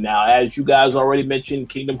 2018. Now, as you guys already mentioned,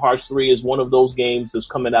 Kingdom Hearts 3 is one of those games that's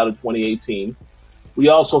coming out in 2018. We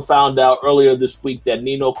also found out earlier this week that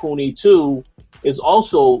Ni no Kuni 2 is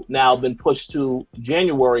also now been pushed to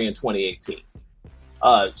January in 2018.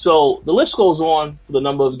 So the list goes on for the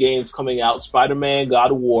number of games coming out: Spider-Man,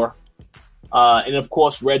 God of War, and of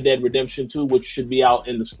course Red Dead Redemption 2, which should be out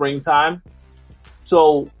in the springtime.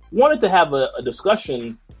 So wanted to have a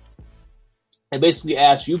discussion and basically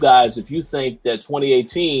ask you guys if you think that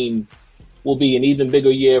 2018 will be an even bigger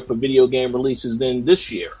year for video game releases than this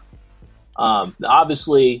year.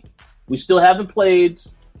 Obviously, we still haven't played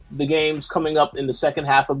the games coming up in the second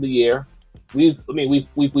half of the year. We've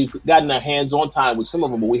gotten our hands on time with some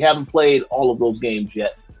of them, but we haven't played all of those games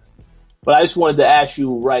yet. But I just wanted to ask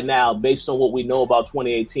you right now, based on what we know about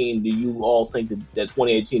 2018, do you all think that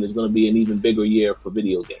 2018 is going to be an even bigger year for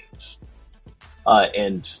video games?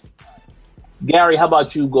 And Gary, how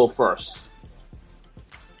about you go first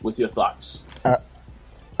with your thoughts?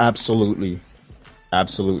 Absolutely.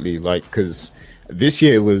 Like, because this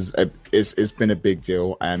year it's been a big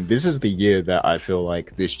deal, and this is the year that I feel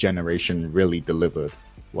like this generation really delivered,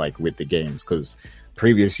 like, with the games. Because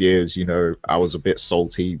previous years, I was a bit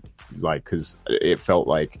salty, like, because it felt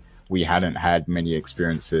like we hadn't had many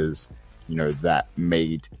experiences, that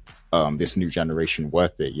made this new generation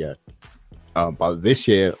worth it yet. But this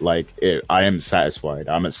year, like, I am satisfied.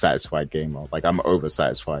 I'm a satisfied gamer. Like, I'm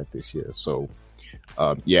oversatisfied this year. So,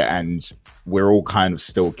 and we're all kind of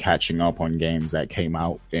still catching up on games that came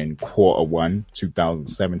out in Q1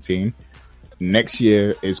 2017. Next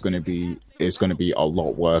year is going to be a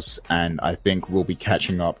lot worse, and I think we'll be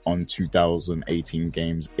catching up on 2018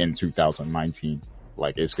 games in 2019.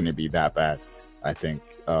 Like, it's going to be that bad, I think,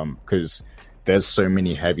 because there's so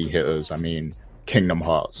many heavy hitters. I mean, Kingdom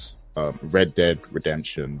Hearts, Red Dead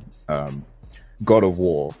Redemption, God of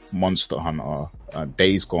War, Monster Hunter,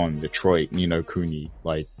 Days Gone, Detroit, Ni no Kuni.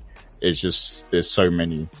 Like, there's so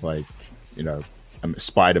many, like,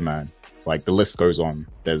 Spider-Man. Like, the list goes on.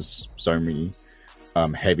 There's so many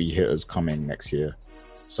heavy hitters coming next year.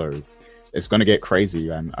 So it's going to get crazy,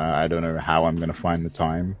 and I don't know how I'm going to find the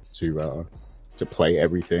time to play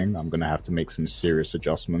everything. I'm going to have to make some serious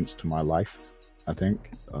adjustments to my life, I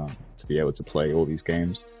think, to be able to play all these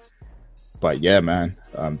games. But yeah, man,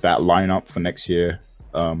 that lineup for next year.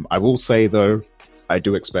 I will say, though, I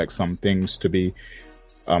do expect some things to be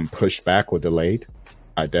pushed back or delayed.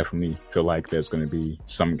 I definitely feel like there's going to be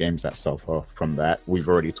some games that suffer from that. We've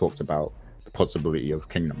already talked about the possibility of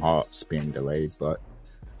Kingdom Hearts being delayed, but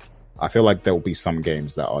I feel like there will be some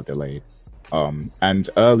games that are delayed. And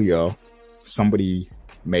earlier, somebody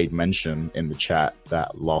made mention in the chat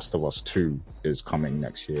that Last of Us 2 is coming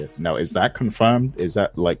next year. Now, is that confirmed? Is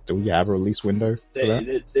that, like, do we have a release window for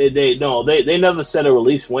that? They never set a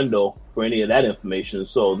release window for any of that information.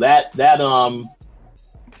 So that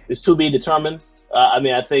is to be determined. I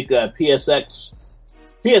mean, I think PSX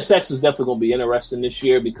is definitely going to be interesting this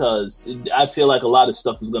year, because I feel like a lot of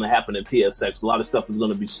stuff is going to happen in PSX. A lot of stuff is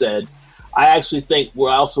going to be said. I actually think we're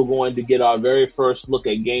also going to get our very first look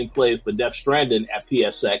at gameplay for Death Stranding at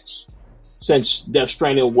PSX, since Death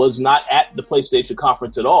Stranding was not at the PlayStation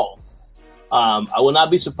conference at all. I will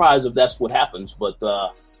not be surprised if that's what happens, but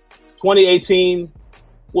 2018,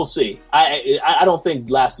 we'll see. I don't think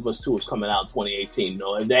Last of Us 2 is coming out in 2018.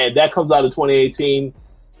 No, if that comes out in 2018,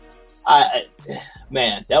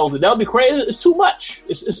 man, that would be crazy. It's too much.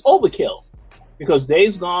 It's overkill, because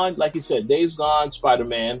Days Gone, like you said, Days Gone,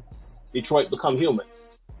 Spider-Man, Detroit Become Human,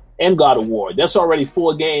 and God of War. That's already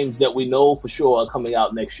 4 games that we know for sure are coming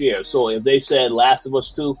out next year. So if they said Last of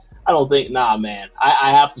Us 2, I don't think, man.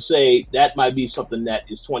 I have to say that might be something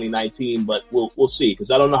that is 2019, but we'll see,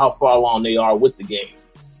 because I don't know how far along they are with the game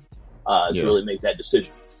to really make that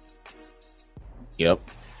decision. Yep.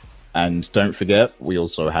 And don't forget, we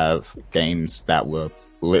also have games that were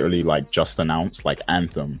literally, like, just announced, like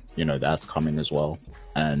Anthem, that's coming as well.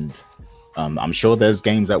 And I'm sure there's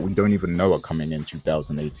games that we don't even know are coming in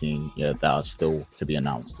 2018, that are still to be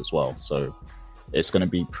announced as well. So it's going to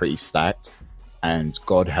be pretty stacked. And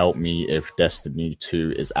God help me if Destiny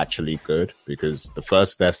 2 is actually good, because the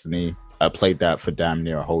first Destiny, I played that for damn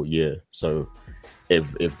near a whole year. So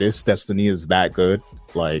if this Destiny is that good,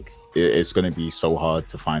 like, it's going to be so hard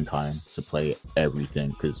to find time to play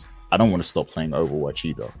everything, because I don't want to stop playing Overwatch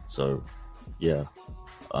either. So yeah.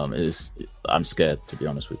 I'm scared, to be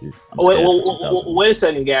honest with you. Wait a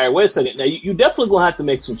second, Gary. Wait a second. Now, you definitely going to have to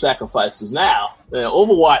make some sacrifices now.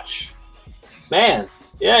 Overwatch, man,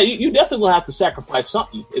 yeah, you definitely going to have to sacrifice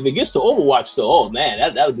something. If it gets to Overwatch, though, oh, man,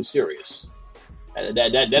 that'll be serious.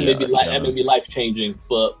 That may be life-changing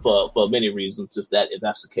for many reasons, if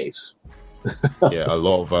that's the case. Yeah, a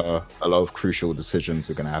lot of crucial decisions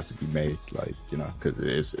are going to have to be made, like, because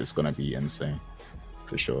it's going to be insane,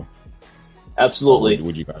 for sure. Absolutely. What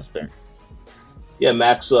would you guys think? Yeah,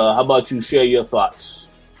 Max, how about you share your thoughts?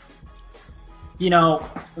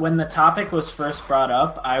 When the topic was first brought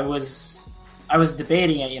up, I was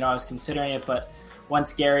debating it, I was considering it, but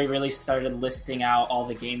once Gary really started listing out all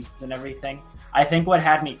the games and everything, I think what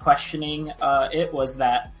had me questioning it was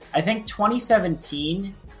that I think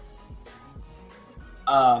 2017,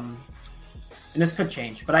 and this could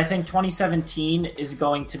change, but I think 2017 is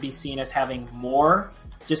going to be seen as having more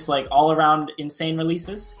just, like, all around insane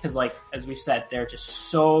releases, because, like, as we've said, there are just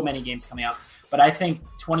so many games coming out. But I think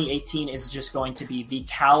 2018 is just going to be the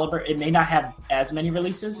caliber. It may not have as many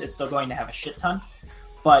releases. It's still going to have a shit ton.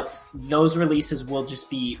 But those releases will just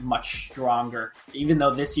be much stronger, even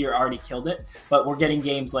though this year already killed it. But we're getting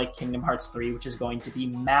games like Kingdom Hearts 3, which is going to be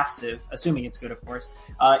massive, assuming it's good, of course.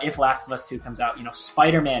 If Last of Us 2 comes out,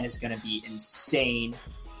 Spider-Man is going to be insane.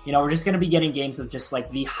 We're just going to be getting games of just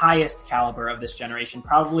like the highest caliber of this generation,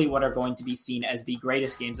 probably what are going to be seen as the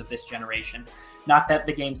greatest games of this generation. Not that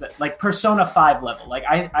the games that, like Persona 5 level, like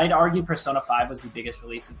I'd argue Persona 5 was the biggest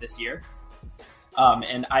release of this year.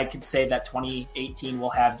 And I could say that 2018 will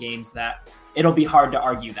have games that it'll be hard to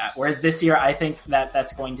argue that. Whereas this year, I think that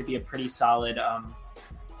that's going to be a pretty solid,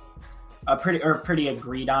 pretty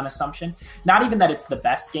agreed on assumption. Not even that it's the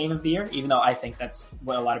best game of the year, even though I think that's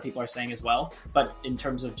what a lot of people are saying as well. But in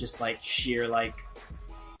terms of just like sheer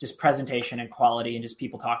just presentation and quality and just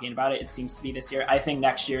people talking about it, it seems to be this year. I think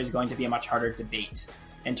next year is going to be a much harder debate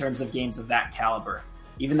in terms of games of that caliber.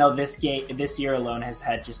 Even though this year alone has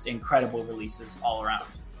had just incredible releases all around.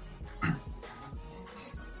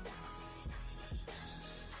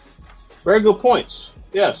 Very good points.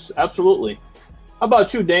 Yes, absolutely. How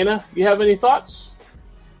about you, Dana? You have any thoughts?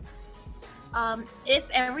 If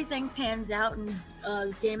everything pans out and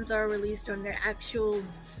games are released on their actual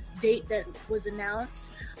date that was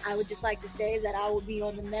announced, I would just like to say that I will be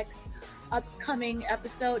on the next upcoming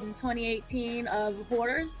episode in 2018 of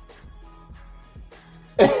Hoarders.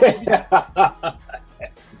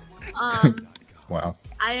 Wow.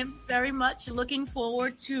 I am very much looking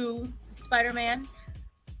forward to Spider-Man,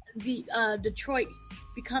 the Detroit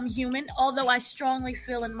Become Human, although I strongly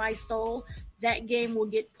feel in my soul that game will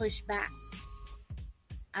get pushed back.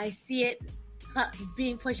 I see it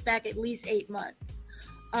being pushed back at least 8 months.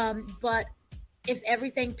 But if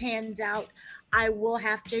everything pans out, I will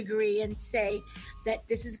have to agree and say that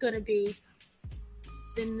this is going to be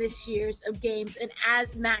than this year's of games. And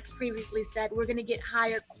as Max previously said, we're going to get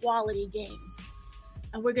higher quality games.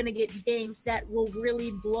 And we're going to get games that will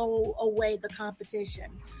really blow away the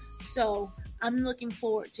competition. So I'm looking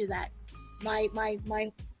forward to that. My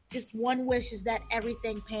just one wish is that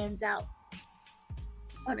everything pans out.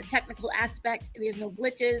 On a technical aspect, there's no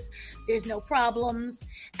glitches, there's no problems,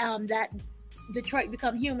 that Detroit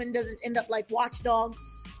Become Human doesn't end up like Watch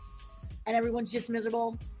Dogs and everyone's just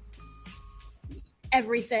miserable.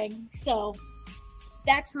 Everything. So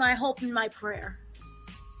that's my hope and my prayer.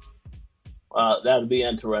 That would be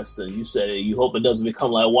interesting. You said you hope it doesn't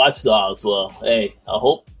become like Watch Dogs. Well, hey, I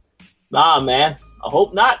hope. Nah, man, I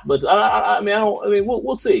hope not. But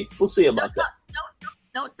we'll see. We'll see about that.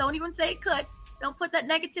 Don't even say it could. Don't put that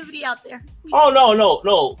negativity out there. Oh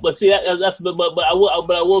no. But see, but I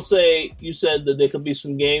will say you said that there could be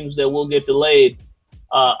some games that will get delayed.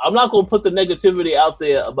 I'm not going to put the negativity out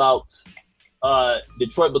there about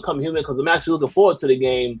Detroit Become Human because I'm actually looking forward to the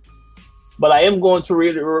game. But I am going to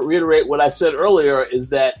reiterate what I said earlier: is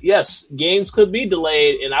that yes, games could be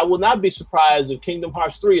delayed, and I will not be surprised if Kingdom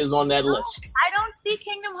Hearts 3 is on that list. I don't see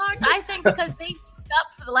Kingdom Hearts. I think because they screwed up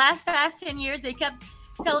for the past 10 years, they kept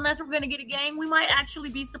telling us we're going to get a game. We might actually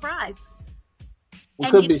be surprised. We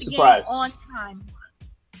could be surprised on time.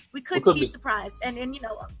 We could be surprised. And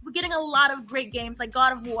we're getting a lot of great games like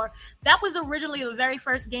God of War. That was originally the very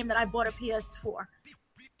first game that I bought a PS4.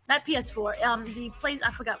 Not PS4. The place,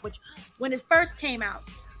 I forgot which. When it first came out,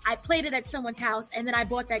 I played it at someone's house, and then I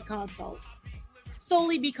bought that console.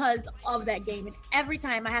 Solely because of that game. And every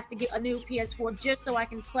time I have to get a new PS4 just so I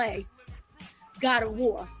can play God of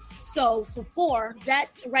War. So for 4, that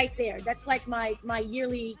right there, that's like my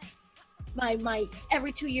yearly, my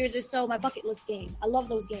every 2 years or so, my bucket list game. I love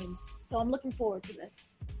those games. So I'm looking forward to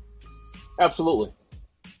this. Absolutely.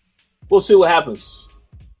 We'll see what happens.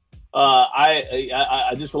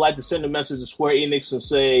 I just would like to send a message to Square Enix and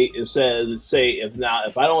say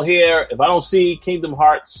if I don't see Kingdom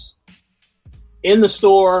Hearts in the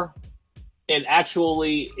store and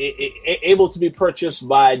actually able to be purchased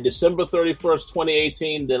by December 31st,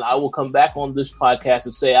 2018, then I will come back on this podcast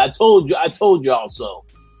and say, I told y'all so.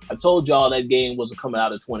 I told y'all that game wasn't coming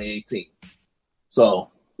out in 2018. So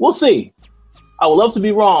we'll see. I would love to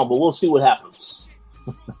be wrong, but we'll see what happens.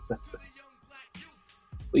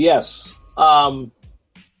 But yes.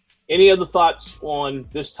 Any other thoughts on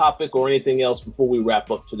this topic or anything else before we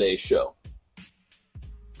wrap up today's show?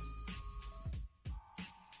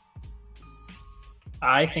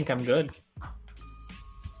 I think I'm good.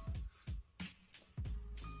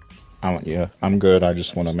 I'm good. I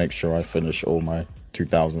just want to make sure I finish all my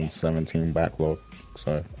 2017 backlog.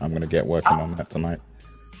 So I'm going to get working on that tonight.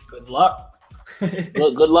 Good luck.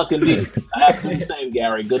 Good luck indeed. I have to do the same,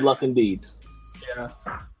 Gary. Good luck indeed. Yeah.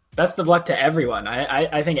 Best of luck to everyone.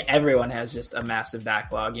 I think everyone has just a massive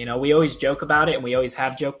backlog. You know, we always joke about it, and we always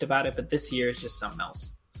have joked about it, but this year is just something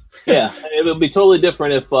else. Yeah, it would be totally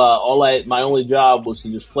different if my only job was to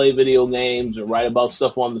just play video games or write about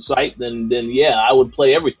stuff on the site. Then yeah, I would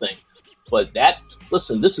play everything. But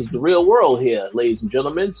listen, this is the real world here, ladies and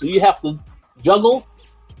gentlemen. So you have to juggle.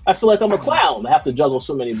 I feel like I'm a clown. I have to juggle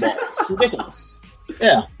so many balls. It's ridiculous.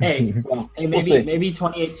 Yeah. Hey, maybe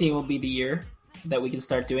 2018 will be the year that we can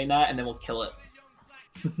start doing that, and then we'll kill it.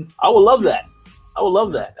 I would love that.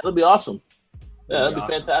 That'll be awesome. Yeah, that'd be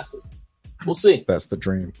awesome. Fantastic. We'll see. That's the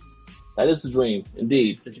dream. That is the dream, indeed.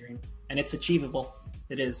 It's the dream. And it's achievable.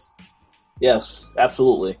 It is. Yes,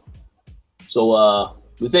 absolutely. So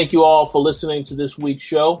we thank you all for listening to this week's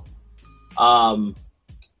show.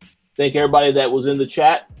 Thank everybody that was in the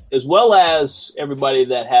chat, as well as everybody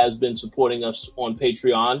that has been supporting us on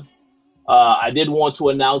Patreon. I did want to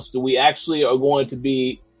announce that we actually are going to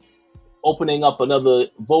be opening up another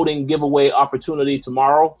voting giveaway opportunity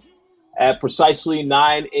tomorrow at precisely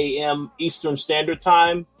 9 a.m. Eastern Standard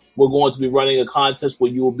Time. We're going to be running a contest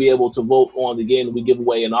where you will be able to vote on the game that we give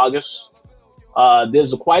away in August.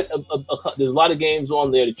 There's a lot of games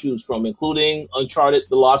on there to choose from, including Uncharted: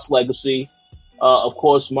 The Lost Legacy, of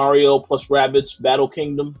course, Mario plus Rabbids Battle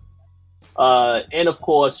Kingdom, and of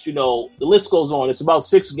course, you know, the list goes on. It's about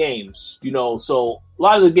 6 games, you know, so a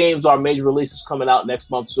lot of the games are major releases coming out next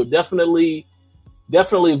month. So definitely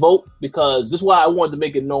vote, because this is why I wanted to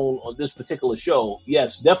make it known on this particular show.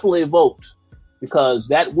 Yes, definitely vote, because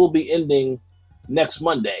that will be ending next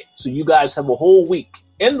Monday. So you guys have a whole week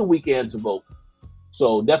and the weekend to vote.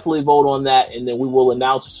 So definitely vote on that, and then we will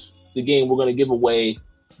announce the game we're going to give away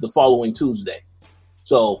the following Tuesday.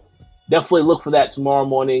 So definitely look for that tomorrow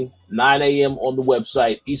morning, 9 a.m. on the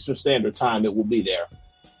website, Eastern Standard Time. It will be there.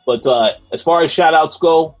 But as far as shout-outs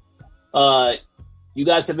go, you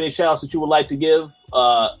guys have any shout-outs that you would like to give?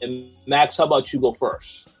 And Max, how about you go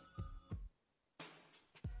first?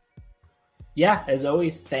 Yeah, as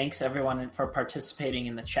always, thanks everyone for participating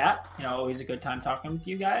in the chat. You know, always a good time talking with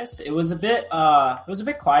you guys. It was a bit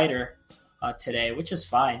quieter today, which is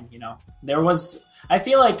fine. You know, I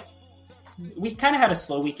feel like we kind of had a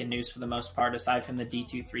slow week in news for the most part, aside from the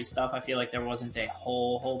D23 stuff. I feel like there wasn't a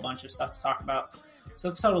whole bunch of stuff to talk about, so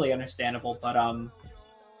it's totally understandable. But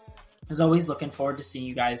as always, looking forward to seeing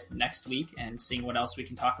you guys next week and seeing what else we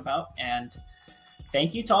can talk about. And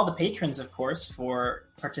thank you to all the patrons, of course, for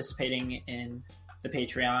participating in the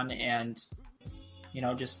Patreon. And, you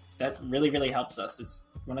know, just that really helps us. It's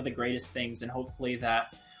one of the greatest things. And hopefully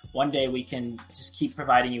that one day we can just keep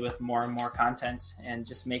providing you with more and more content and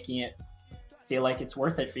just making it feel like it's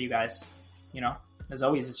worth it for you guys. You know, as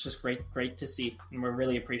always, it's just great to see. And we're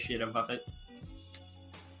really appreciative of it.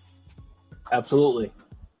 Absolutely.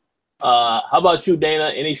 How about you,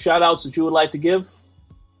 Dana? Any shout outs that you would like to give?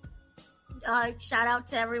 Shout out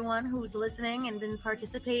to everyone who's listening and been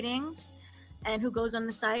participating, and who goes on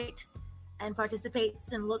the site and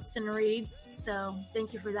participates and looks and reads. So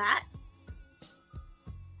thank you for that.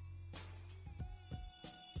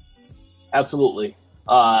 Absolutely.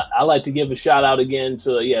 I'd like to give a shout out again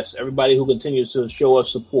to, everybody who continues to show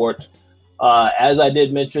us support. As I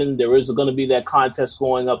did mention, there is going to be that contest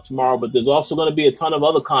going up tomorrow, but there's also going to be a ton of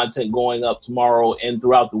other content going up tomorrow and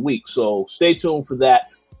throughout the week. So stay tuned for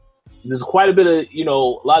that. There's quite a bit of, you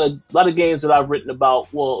know, a lot of games that I've written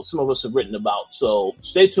about. Well, some of us have written about. So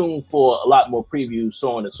stay tuned for a lot more previews,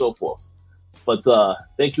 so on and so forth. But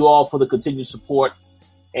thank you all for the continued support.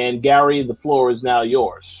 And Gary, the floor is now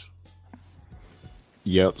yours.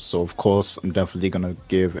 Yep, so of course, I'm definitely going to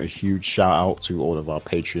give a huge shout out to all of our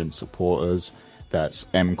Patreon supporters. That's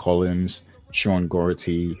M. Collins, Sean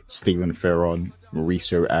Gority, Stephen Ferron,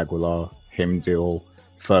 Mauricio Aguilar, Himdil,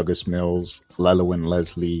 Fergus Mills, Lelowin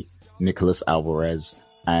Leslie, Nicholas Alvarez,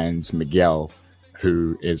 and Miguel,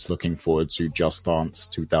 who is looking forward to Just Dance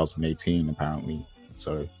 2018, apparently.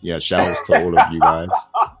 So, yeah, shout outs to all of you guys.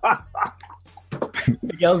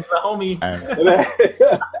 Miguel's the homie.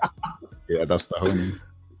 Yeah, that's the homie,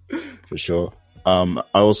 for sure. I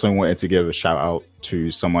also wanted to give a shout out to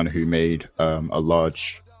someone who made a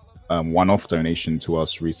large one-off donation to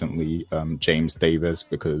us recently, James Davis,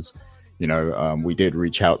 because, you know, we did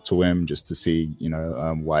reach out to him just to see, you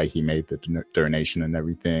know, why he made the donation and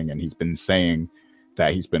everything. And he's been saying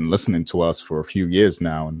that he's been listening to us for a few years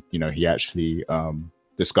now. And, you know, he actually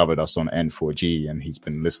discovered us on N4G, and he's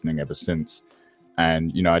been listening ever since.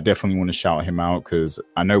 And, you know, I definitely want to shout him out, because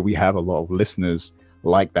I know we have a lot of listeners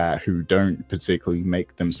like that who don't particularly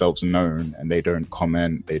make themselves known, and they don't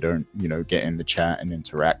comment, they don't, you know, get in the chat and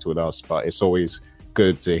interact with us. But it's always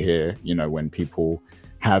good to hear, you know, when people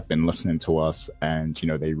have been listening to us, and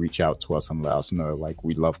they reach out to us and let us know. Like,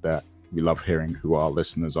 we love that. We love hearing who our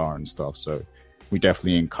listeners are and stuff. So we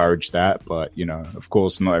definitely encourage that. But of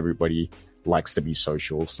course, not everybody likes to be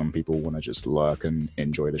social. Some people want to just lurk and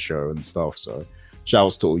enjoy the show and stuff. So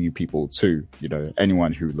shouts to all you people too.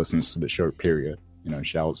 Anyone who listens to the show, period.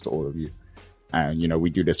 Shouts to all of you. And we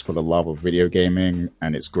do this for the love of video gaming,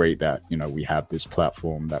 and it's great that we have this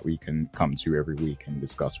platform that we can come to every week and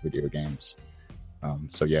discuss video games.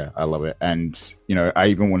 So yeah, I love it. And I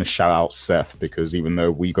even want to shout out Seth, because even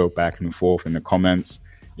though we go back and forth in the comments,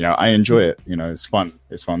 I enjoy it. It's fun.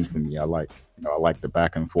 It's fun for me. I like the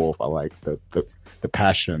back and forth. I like the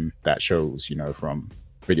passion that shows from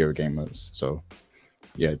video gamers. So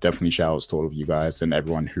yeah, definitely shout outs to all of you guys and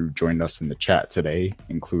everyone who joined us in the chat today,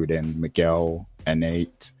 including Miguel,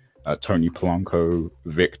 N8, Tony Polanco,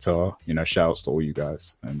 Victor. Shout outs to all you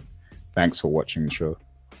guys, and thanks for watching the show.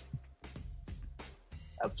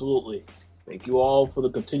 Absolutely. Thank you all for the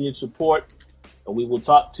continued support, and we will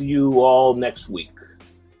talk to you all next week.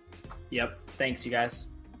 Yep. Thanks, you guys.